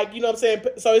I like, you know what I'm saying?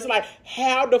 So it's like,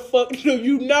 how the fuck do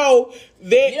you know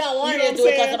that you don't want to do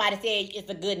it because somebody said it's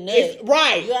a good nut?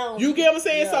 Right. You get what I'm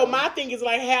saying? Yeah. So my thing is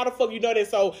like, how the fuck you know that?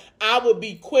 So I would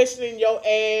be questioning your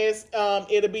ass.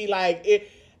 It'll be like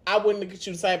I wouldn't look at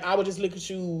you the same. I would just look at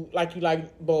you like you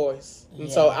like boys. And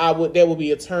so that would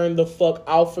be a turn the fuck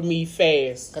off for me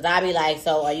fast. Cause I'd be like,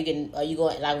 so are you going,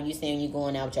 like when you saying you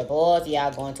going out with your boys,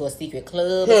 y'all going to a secret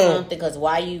club or something? Cause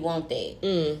why you want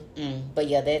that? But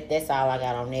yeah, that's all I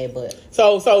got on there. But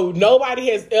so nobody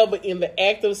has ever in the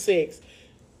act of sex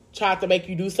tried to make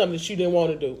you do something that you didn't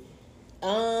want to do.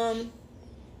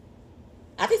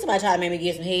 I think somebody tried to make me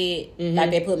get some head.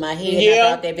 Like they put my head and I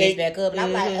brought that bitch back up. And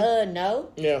I'm like, no.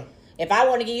 Yeah. If I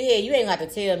want to give you head, you ain't got to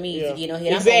tell me to get no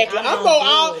head. Exactly. I'm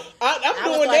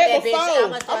doing that before. I'm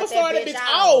going to start that bitch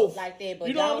off. Like that, but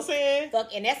you know what I'm saying?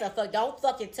 And that's a fuck. Don't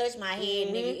fucking touch my head,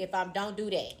 nigga, if I don't do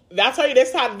that. I tell you,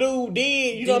 that's how the dude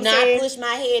did. You know what I'm saying? Do not push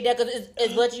my head there because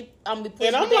it's what I'm going to be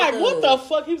pushing. And I'm like, what the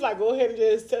fuck? He was like, go ahead and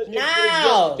just touch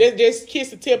No. Just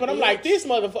kiss the tip. And I'm like, this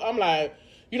motherfucker. I'm like,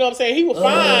 you know what I'm saying? He was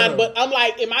fine, but I'm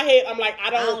like, in my head, I'm like, I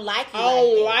don't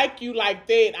like you like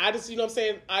that. I just, you know what I'm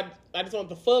saying? I just want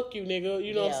to fuck you, nigga.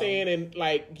 You know what I'm saying? And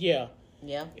like, yeah.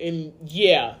 And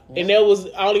and that was,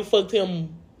 I only fucked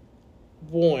him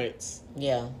once.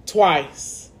 Yeah.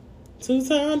 Twice. 2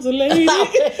 times a lady. Because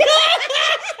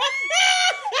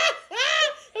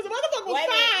the motherfucker was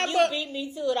fine. You beat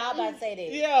me to it. I was about to say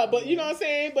that. Yeah, but you know what I'm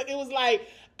saying? But it was like,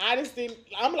 I just didn't.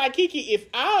 I'm like, Kiki, if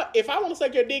I want to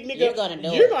suck your dick, nigga, you're gonna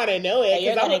know it.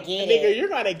 You're gonna get it. Nigga, you're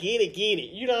gonna get it.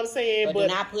 You know what I'm saying? But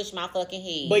do not push my fucking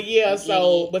head. But yeah,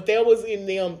 but there was in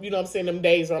them, you know what I'm saying, them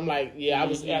days where I'm like, I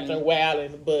was after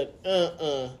wilding, but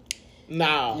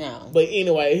no. But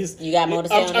anyways, you got more to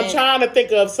say on I'm trying to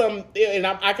think of some, and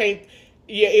I can't.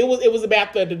 Yeah, it was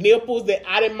about the nipples that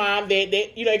I didn't mind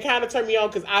that you know, it kind of turned me on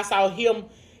because I saw him.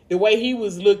 The way he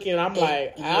was looking, I'm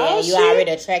like, oh, you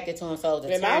already attracted to him, so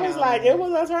and I was like, it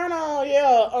was a turn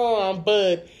on,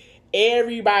 but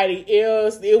everybody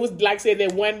else, it was like I said,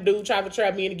 that one dude tried to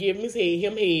trap me into giving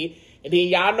him head, and then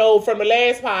y'all know from the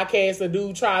last podcast, the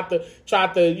dude tried to,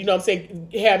 you know what I'm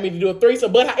saying, have me to do a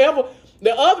threesome. But however,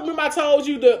 remember I told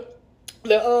you the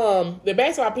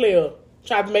basketball player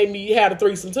tried to make me have a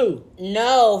threesome too.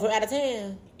 No, from out of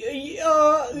town.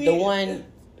 The one.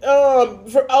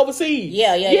 For overseas.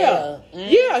 Yeah. Mm-hmm.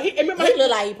 Yeah, he look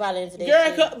like he probably into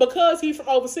that shit. Because he's from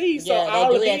overseas. So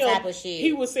all of that type of shit.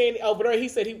 He was saying over there. He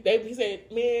said,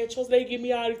 man, trust they give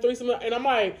me all these threesome, and I'm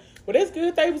like, well, that's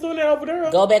good. They was doing that over there.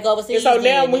 Go back overseas. And so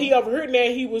now when he overheard that,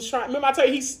 he was trying. Remember I tell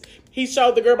you, he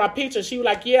showed the girl my picture. She was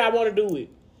like, yeah, I want to do it.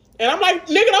 And I'm like,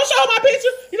 nigga, don't show my picture.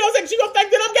 You know what I'm saying? She gonna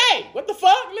think that I'm gay. What the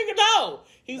fuck, nigga? No.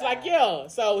 He's like, yeah.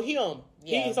 So him.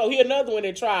 Yeah. He another one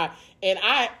that tried. And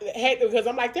I had to, because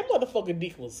I'm like, that motherfucking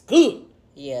dick was good.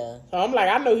 Yeah. So I'm like,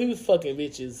 I know he was fucking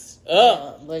bitches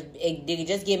up. But did he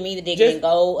just give me the dick and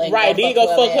go and right, then go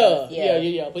fuck her.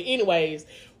 Yeah. But anyways,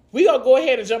 we gonna go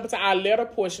ahead and jump into our letter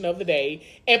portion of the day.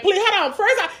 And please, hold on.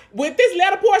 First, with this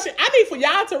letter portion, I need for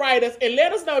y'all to write us and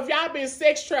let us know if y'all been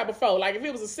sex trapped before. Like if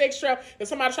it was a sex trap and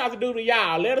somebody tried to do to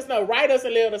y'all, let us know. Write us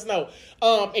and let us know.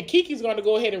 And Kiki's gonna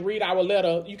go ahead and read our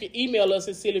letter. You can email us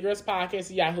at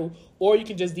silligirlspodcast@yahoo, or you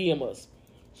can just DM us.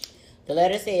 The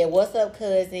letter said, "What's up,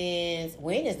 cousins?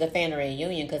 When is the family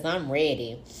reunion? Because I'm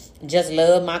ready. Just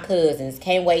love my cousins.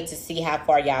 Can't wait to see how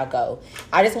far y'all go.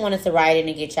 I just wanted to write in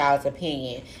and get y'all's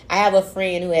opinion. I have a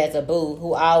friend who has a boo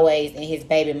who always and his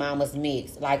baby mama's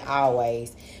mixed, like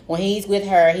always. When he's with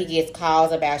her, he gets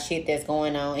calls about shit that's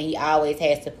going on, and he always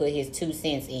has to put his 2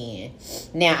 cents in.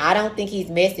 Now, I don't think he's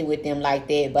messing with them like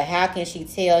that, but how can she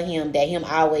tell him that him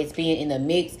always being in the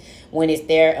mix when it's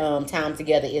their time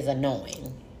together is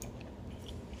annoying?"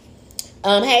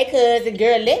 Hey, cousin,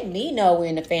 girl, let me know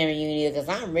when the family reunion is, because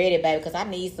I'm ready, baby, because I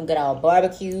need some good old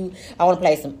barbecue. I want to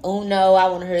play some Uno. I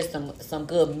want to hear some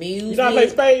good music. You don't play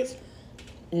spades?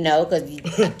 No, because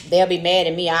they'll be mad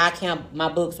at me. I count my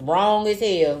books wrong as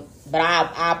hell, but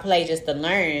I play just to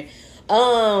learn.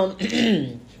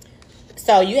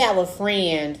 So you have a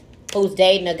friend who's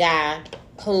dating a guy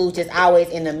who's just always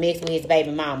in the mix with his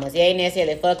baby mamas. He ain't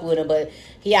necessarily fuck with him, but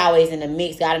he always in the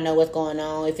mix. Gotta know what's going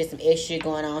on. If it's some extra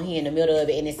going on, he in the middle of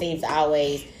it. And it seems they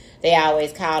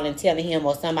always calling, telling him,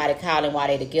 or somebody calling while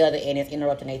they together, and it's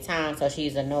interrupting their time, so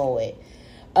she's annoyed.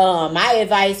 My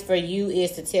advice for you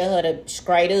is to tell her to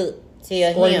straight up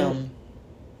tell him,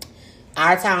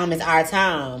 our time is our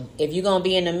time. If you're going to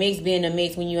be in the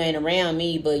mix when you ain't around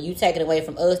me, but you take it away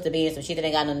from us to be in some shit that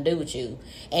ain't got nothing to do with you.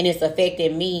 And it's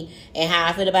affecting me and how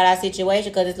I feel about our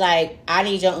situation, because it's like, I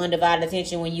need your undivided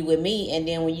attention when you with me, and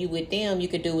then when you with them, you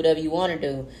can do whatever you want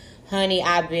to do. Honey,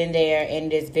 I've been there,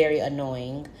 and it's very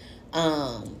annoying.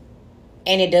 And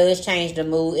it does change the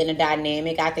mood and the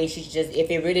dynamic. I think she's just,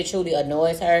 if it really truly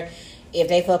annoys her, if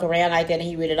they fuck around like that and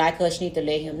he really like her, she need to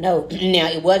let him know.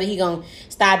 Now, whether he gonna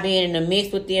stop being in the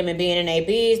mix with them and being in their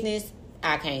business,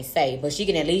 I can't say. But she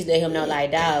can at least let him know,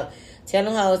 like, dog, tell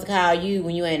them hoes to call you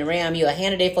when you ain't around me, or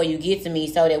handle that before you get to me,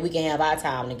 so that we can have our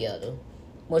time together.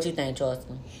 What you think,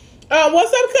 Charleston?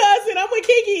 What's up, cousin? I'm with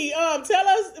Kiki. Tell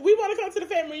us, we want to come to the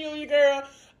family reunion,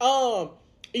 girl.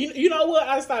 You know what?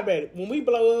 I just thought about it. When we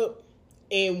blow up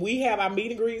and we have our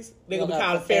meet and greets, they're going to be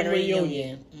called family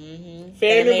reunion. Mm-hmm.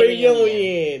 Family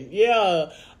reunion. Yeah.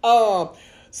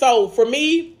 So for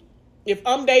me, if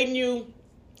I'm dating you,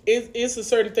 it's a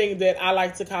certain thing that I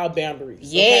like to call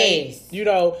boundaries. Yes. Okay? You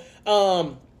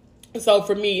know, so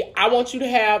for me, I want you to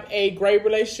have a great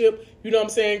relationship, you know what I'm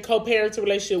saying, co-parenting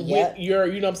relationship with your,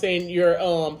 you know what I'm saying, your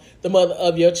the mother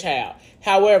of your child.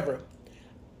 However,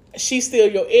 she's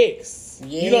still your ex.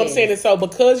 Yes. You know what I'm saying? And so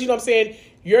because, you know what I'm saying,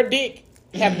 your dick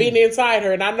have been inside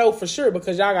her, and I know for sure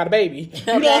because y'all got a baby. You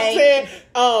know what I'm saying?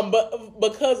 But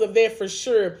because of that, for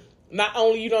sure, not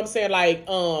only, you know what I'm saying, like,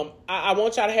 I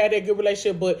want y'all to have that good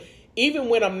relationship, but even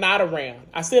when I'm not around,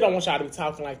 I still don't want y'all to be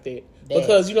talking like that.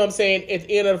 Because, you know what I'm saying, at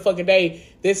the end of the fucking day,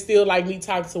 that's still like me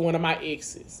talking to one of my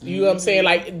exes. You know what I'm saying?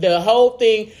 Like, the whole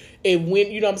thing, and when,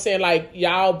 you know what I'm saying, like,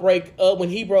 y'all break up, when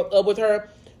he broke up with her,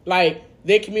 like,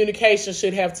 their communication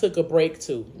should have took a break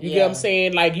too. You get what I'm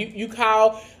saying? Like, you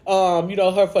call, you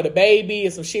know, her for the baby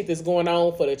and some shit that's going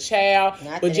on for the child.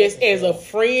 But just as a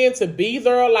friend to be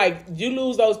there, like, you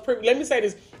lose those privileges. Let me say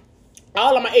this.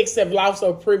 All of my exes have lost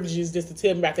those privileges just to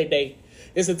tell me about their day.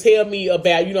 Just to tell me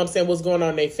about, you know what I'm saying, what's going on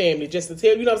in their family. Just to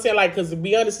tell, you know what I'm saying? Like, because to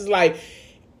be honest, it's like,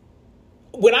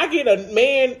 when I get a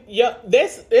man,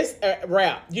 that's a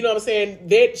wrap. You know what I'm saying?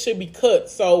 That should be cut.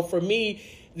 So for me,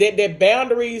 that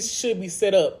boundaries should be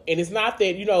set up. And it's not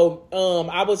that, you know,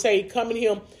 I would say coming to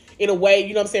him in a way,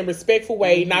 you know what I'm saying, respectful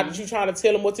way. Mm-hmm. Not that you trying to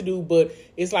tell him what to do, but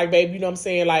it's like, babe, you know what I'm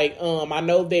saying, like, I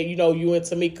know that, you know, you and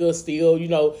Tamika still, you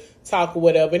know, talk or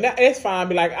whatever. And that's fine.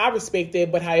 Be like, I respect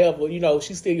that, but however, you know,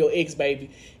 she's still your ex, baby.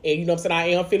 And, you know what I'm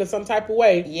saying, I am feeling some type of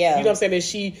way. Yeah. You know what I'm saying, that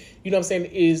she, you know what I'm saying,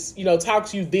 is, you know, talk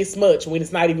to you this much when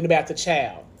it's not even about the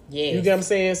child. Yeah. You get what I'm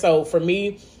saying? So for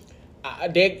me,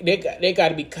 they got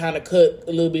to be kind of cut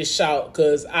a little bit short,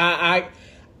 because I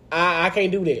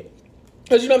can't do that.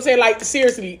 Because, you know what I'm saying, like,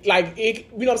 seriously, like, it,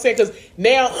 you know what I'm saying, because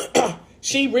now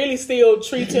she really still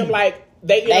treats him like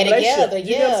they in a relationship. Together,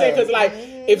 you know what I'm saying? Because, like,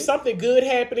 if something good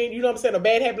happening, you know what I'm saying, or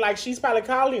bad happening, like, she's probably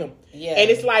calling him. Yeah.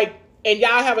 And it's like, and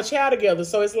y'all have a child together,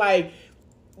 so it's like,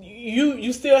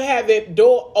 you still have that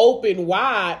door open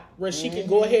wide where she can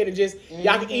go ahead and just,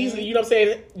 y'all can easily, you know what I'm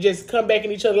saying, just come back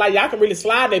in each other. Like, y'all can really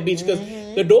slide that bitch, because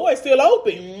the door is still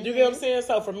open. You get what I'm saying?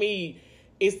 So for me,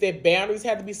 it's that boundaries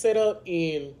have to be set up,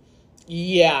 and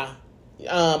yeah,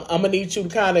 I'm gonna need you to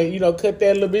kind of, you know, cut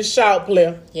that a little bit short,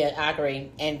 player. Yeah, I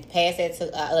agree. And pass that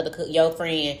to your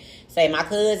friend. Say, my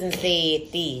cousin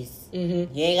said this. You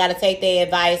ain't got to take their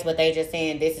advice, but they just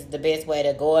saying this is the best way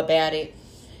to go about it.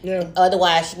 Yeah.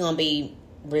 Otherwise, she's gonna be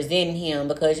resenting him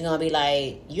because you're gonna be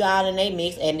like, you all in a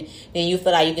mix, and then you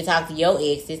feel like you can talk to your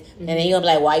exes, and then you're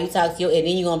gonna be like, why you talk to your, and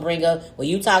then you're gonna bring up, well,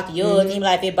 you talk to yours, and you're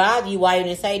like, if it bothers you, why you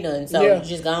didn't say nothing? So you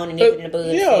just go on and nip it in the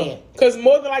bud. Yeah, because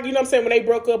more than like, you know what I'm saying, when they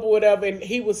broke up or whatever, and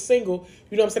he was single,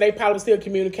 you know what I'm saying, they probably still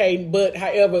communicating, but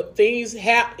however,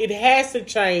 it has to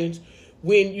change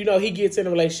when, you know, he gets in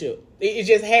a relationship. It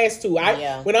just has to.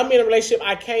 When I'm in a relationship,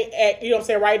 I can't act, you know what I'm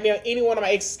saying, right now, any one of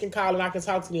my exes can call and I can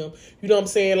talk to them. You know what I'm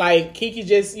saying? Like, Kiki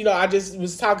just, you know, I just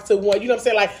was talking to one, you know what I'm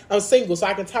saying? Like, I'm single, so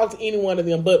I can talk to any one of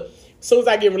them. But as soon as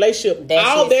I get in a relationship,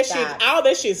 all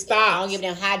that shit stops. I don't give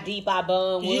them how deep our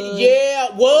bond was.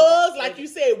 Yeah, was. Like you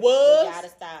said, was. You gotta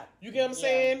stop. You get what I'm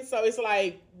saying? So it's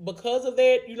like, because of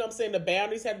that, you know what I'm saying, the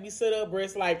boundaries have to be set up where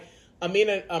it's like, I'm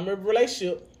in a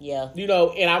relationship. Yeah. You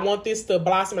know, and I want this to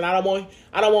blossom, and I don't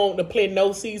want to plant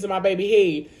no seeds in my baby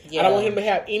head. Yeah. I don't want him to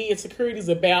have any insecurities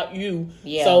about you.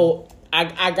 Yeah. So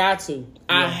I got to. Yeah.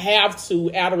 I have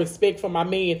to, out of respect for my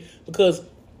man, because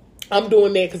I'm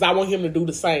doing that because I want him to do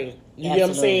the same. You get what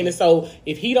I'm saying? And so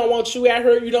if he don't want you out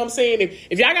here, you know what I'm saying?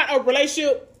 If y'all got a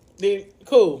relationship, then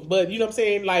cool. But you know what I'm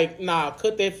saying? Like, nah,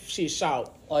 cut that shit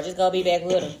short. Or just go be back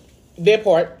with him. That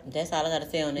part. That's all I gotta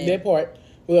say on that. That part.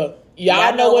 Well,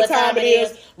 y'all know what time it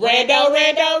is. Rando.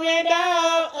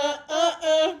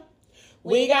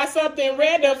 We got something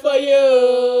random for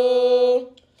you.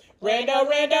 Rando.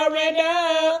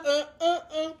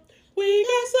 We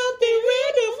got something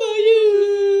random for you.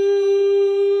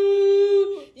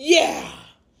 Yeah.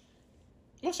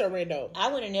 What's your rando?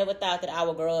 I would have never thought that I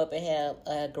would grow up and have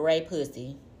a gray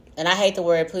pussy. And I hate the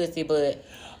word pussy, but...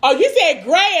 Oh, you said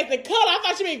gray as the color. I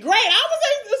thought you meant gray. I was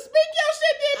saying, speak your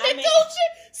shit then, Big Coochie.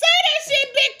 Say that shit,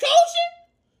 Big Coochie.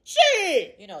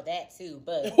 Shit. You know that too,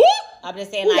 but I'm just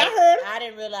saying, like, I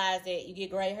didn't realize that you get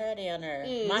gray hair down there.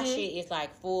 Mm-hmm. My shit is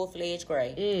like full-fledged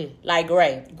gray. Like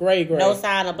gray. Gray. No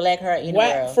sign of black hair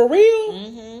anywhere. For real?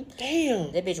 Mm-hmm.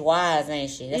 Damn. That bitch wise,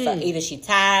 ain't she? That's like, either she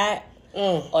tired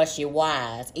or she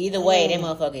wise. Either way, that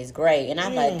motherfucker is gray. And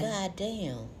I'm like, God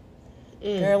damn.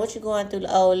 Girl, what you going through,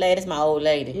 old lady? That's my old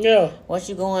lady. Yeah. What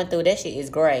you going through? That shit is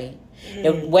gray.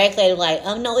 The wax lady was like,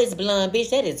 oh, no, it's blonde.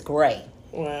 Bitch, that is gray.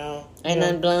 Wow. Ain't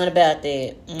nothing blonde about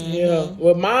that. Mm-hmm. Yeah.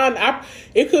 Well, mine,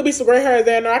 it could be some gray hair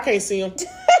there. No, I can't see them.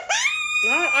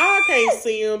 I can't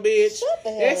see them, bitch. Shut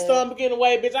the hell. That stomach getting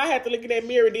away, bitch. I have to look in that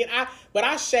mirror. But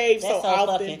I shave so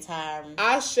often. Fucking tiring.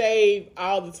 I shave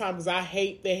all the time because I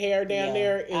hate the hair down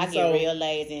there. And I get real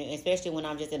lazy, especially when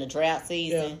I'm just in a drought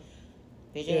season. Yeah.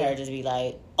 Bitch, your hair just be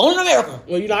like, on America.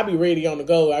 Well, you know, I be ready on the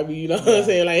go. I be, you know what I'm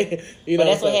saying? Like, you know. But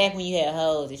that's what happens when you have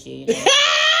hoes and shit, you know. No,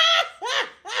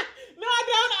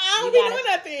 I don't be doing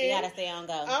nothing. You gotta stay on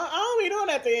go. I don't be doing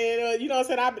nothing. You know what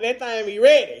I'm saying? That thing be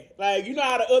ready. Like, you know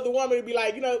how the other woman would be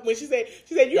like, you know, when she said,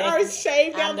 you already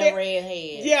shaved down there. I'm the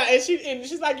redhead. Yeah, and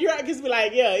she's like, you're just be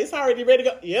like, yeah, it's already ready to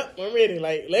go. Yep, I'm ready.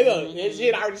 Like, let go. Mm-hmm. That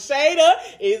shit already shaved up.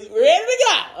 It's ready to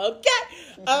go. Okay.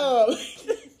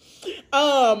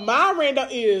 My random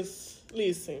is,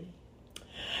 listen,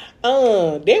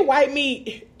 that white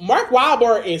meat, Mark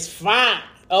Wahlberg is fine,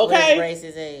 okay? He was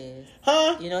racist ass.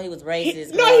 Huh? You know he was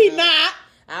racist. No, he not.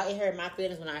 I hurt my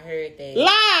feelings when I heard that.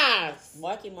 Lies!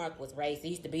 Mark was racist. He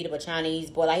used to beat up a Chinese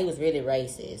boy. Like, he was really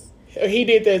racist. He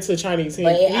did that to Chinese. He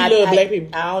loved black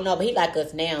people. I don't know, but he like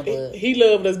us now. But he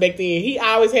loved us back then. He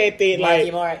always had that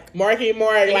Marky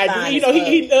Mark. Like, you know,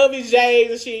 he loved his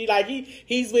J's and shit. Like,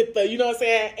 he's with the, you know what I'm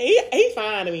saying? He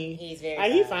fine to me. He's very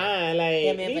like, fine. He fine.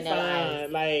 Like, he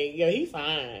fine. Like, yeah, he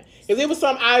fine. Cause it was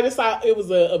something I just saw. It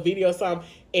was a video or something,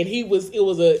 and he was in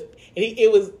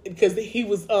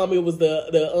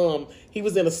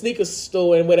a sneaker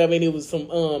store and whatever, and it was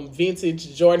some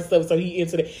vintage Jordan stuff, so he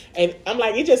into that. And I'm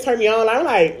like, it just turned me on. I'm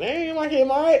like, man, Marky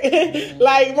Mark.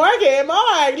 Like, Marky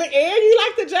Mark. Look, and you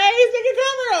like the J's, nigga,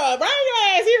 cover up. Bring your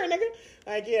ass here, nigga.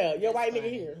 Like, yeah, your white nigga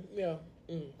here. Yeah.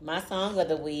 My song of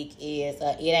the week is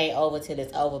It Ain't Over Till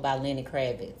It's Over by Lenny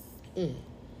Kravitz.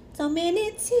 So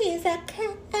many tears I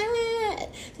cried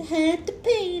to hide the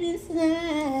pain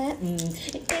inside.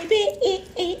 Baby, it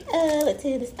ain't over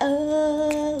till it's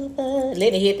over.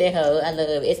 Let me hit that hoe. I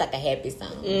love it. It's like a happy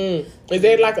song. Is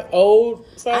that like an old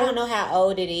song? I don't know how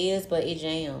old it is, but it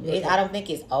jammed. I don't think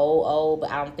it's old,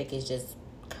 but I don't think it's just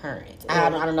current. I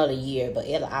don't know the year, but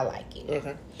I like it.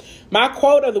 Okay. My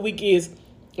quote of the week is,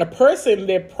 a person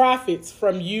that profits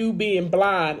from you being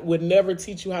blind would never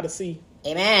teach you how to see.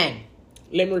 Amen.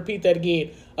 Let me repeat that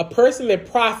again. A person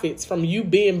that profits from you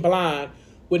being blind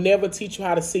would never teach you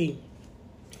how to see.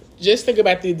 Just think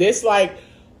about this. That's like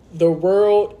the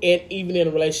world, and even in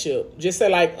a relationship. Just say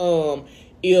like,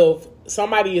 if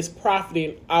somebody is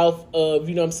profiting off of,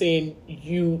 you know what I'm saying,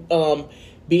 you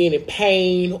being in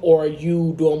pain or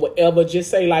you doing whatever.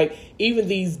 Just say, like, even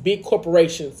these big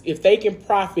corporations, if they can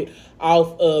profit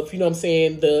off of, you know what I'm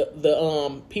saying,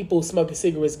 the people smoking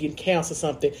cigarettes getting cancer or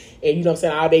something, and you know what I'm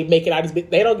saying, how they make it out of this,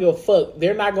 they don't give a fuck.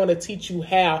 They're not going to teach you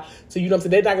how to, you know what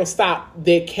I'm saying, they're not going to stop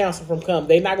their cancer from coming.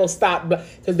 They're not going to stop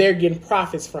because they're getting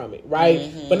profits from it, right?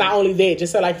 Mm-hmm. But not only that,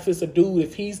 just say, like, if it's a dude,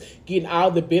 if he's getting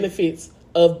all the benefits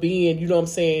of being, you know what I'm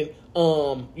saying,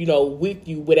 you know, with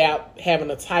you without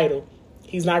having a title,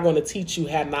 he's not going to teach you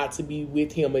how not to be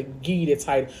with him and give you the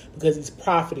title because he's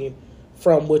profiting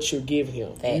from what you're giving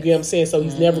him. Thanks. You get what I'm saying? So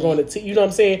he's never going to, you know what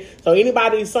I'm saying? So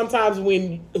anybody, sometimes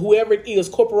when whoever it is,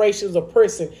 corporations or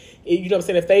person, you know what I'm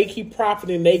saying, if they keep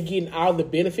profiting, they getting all the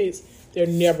benefits, they're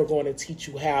never going to teach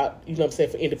you how, you know what I'm saying,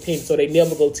 for independence. So they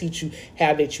never go teach you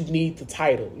how that you need the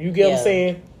title. You get what I'm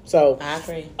saying? So I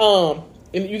agree.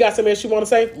 And you got something else you want to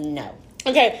say? No.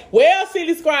 Okay, well,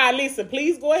 Silly Squad, listen,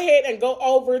 please go ahead and go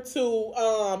over to,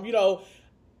 you know,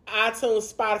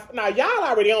 iTunes, Spotify. Now, y'all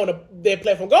already on that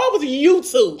platform. Go over to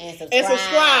YouTube and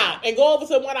subscribe. And go over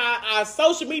to one of our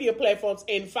social media platforms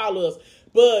and follow us.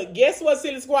 But guess what,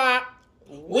 Silly Squad?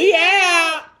 We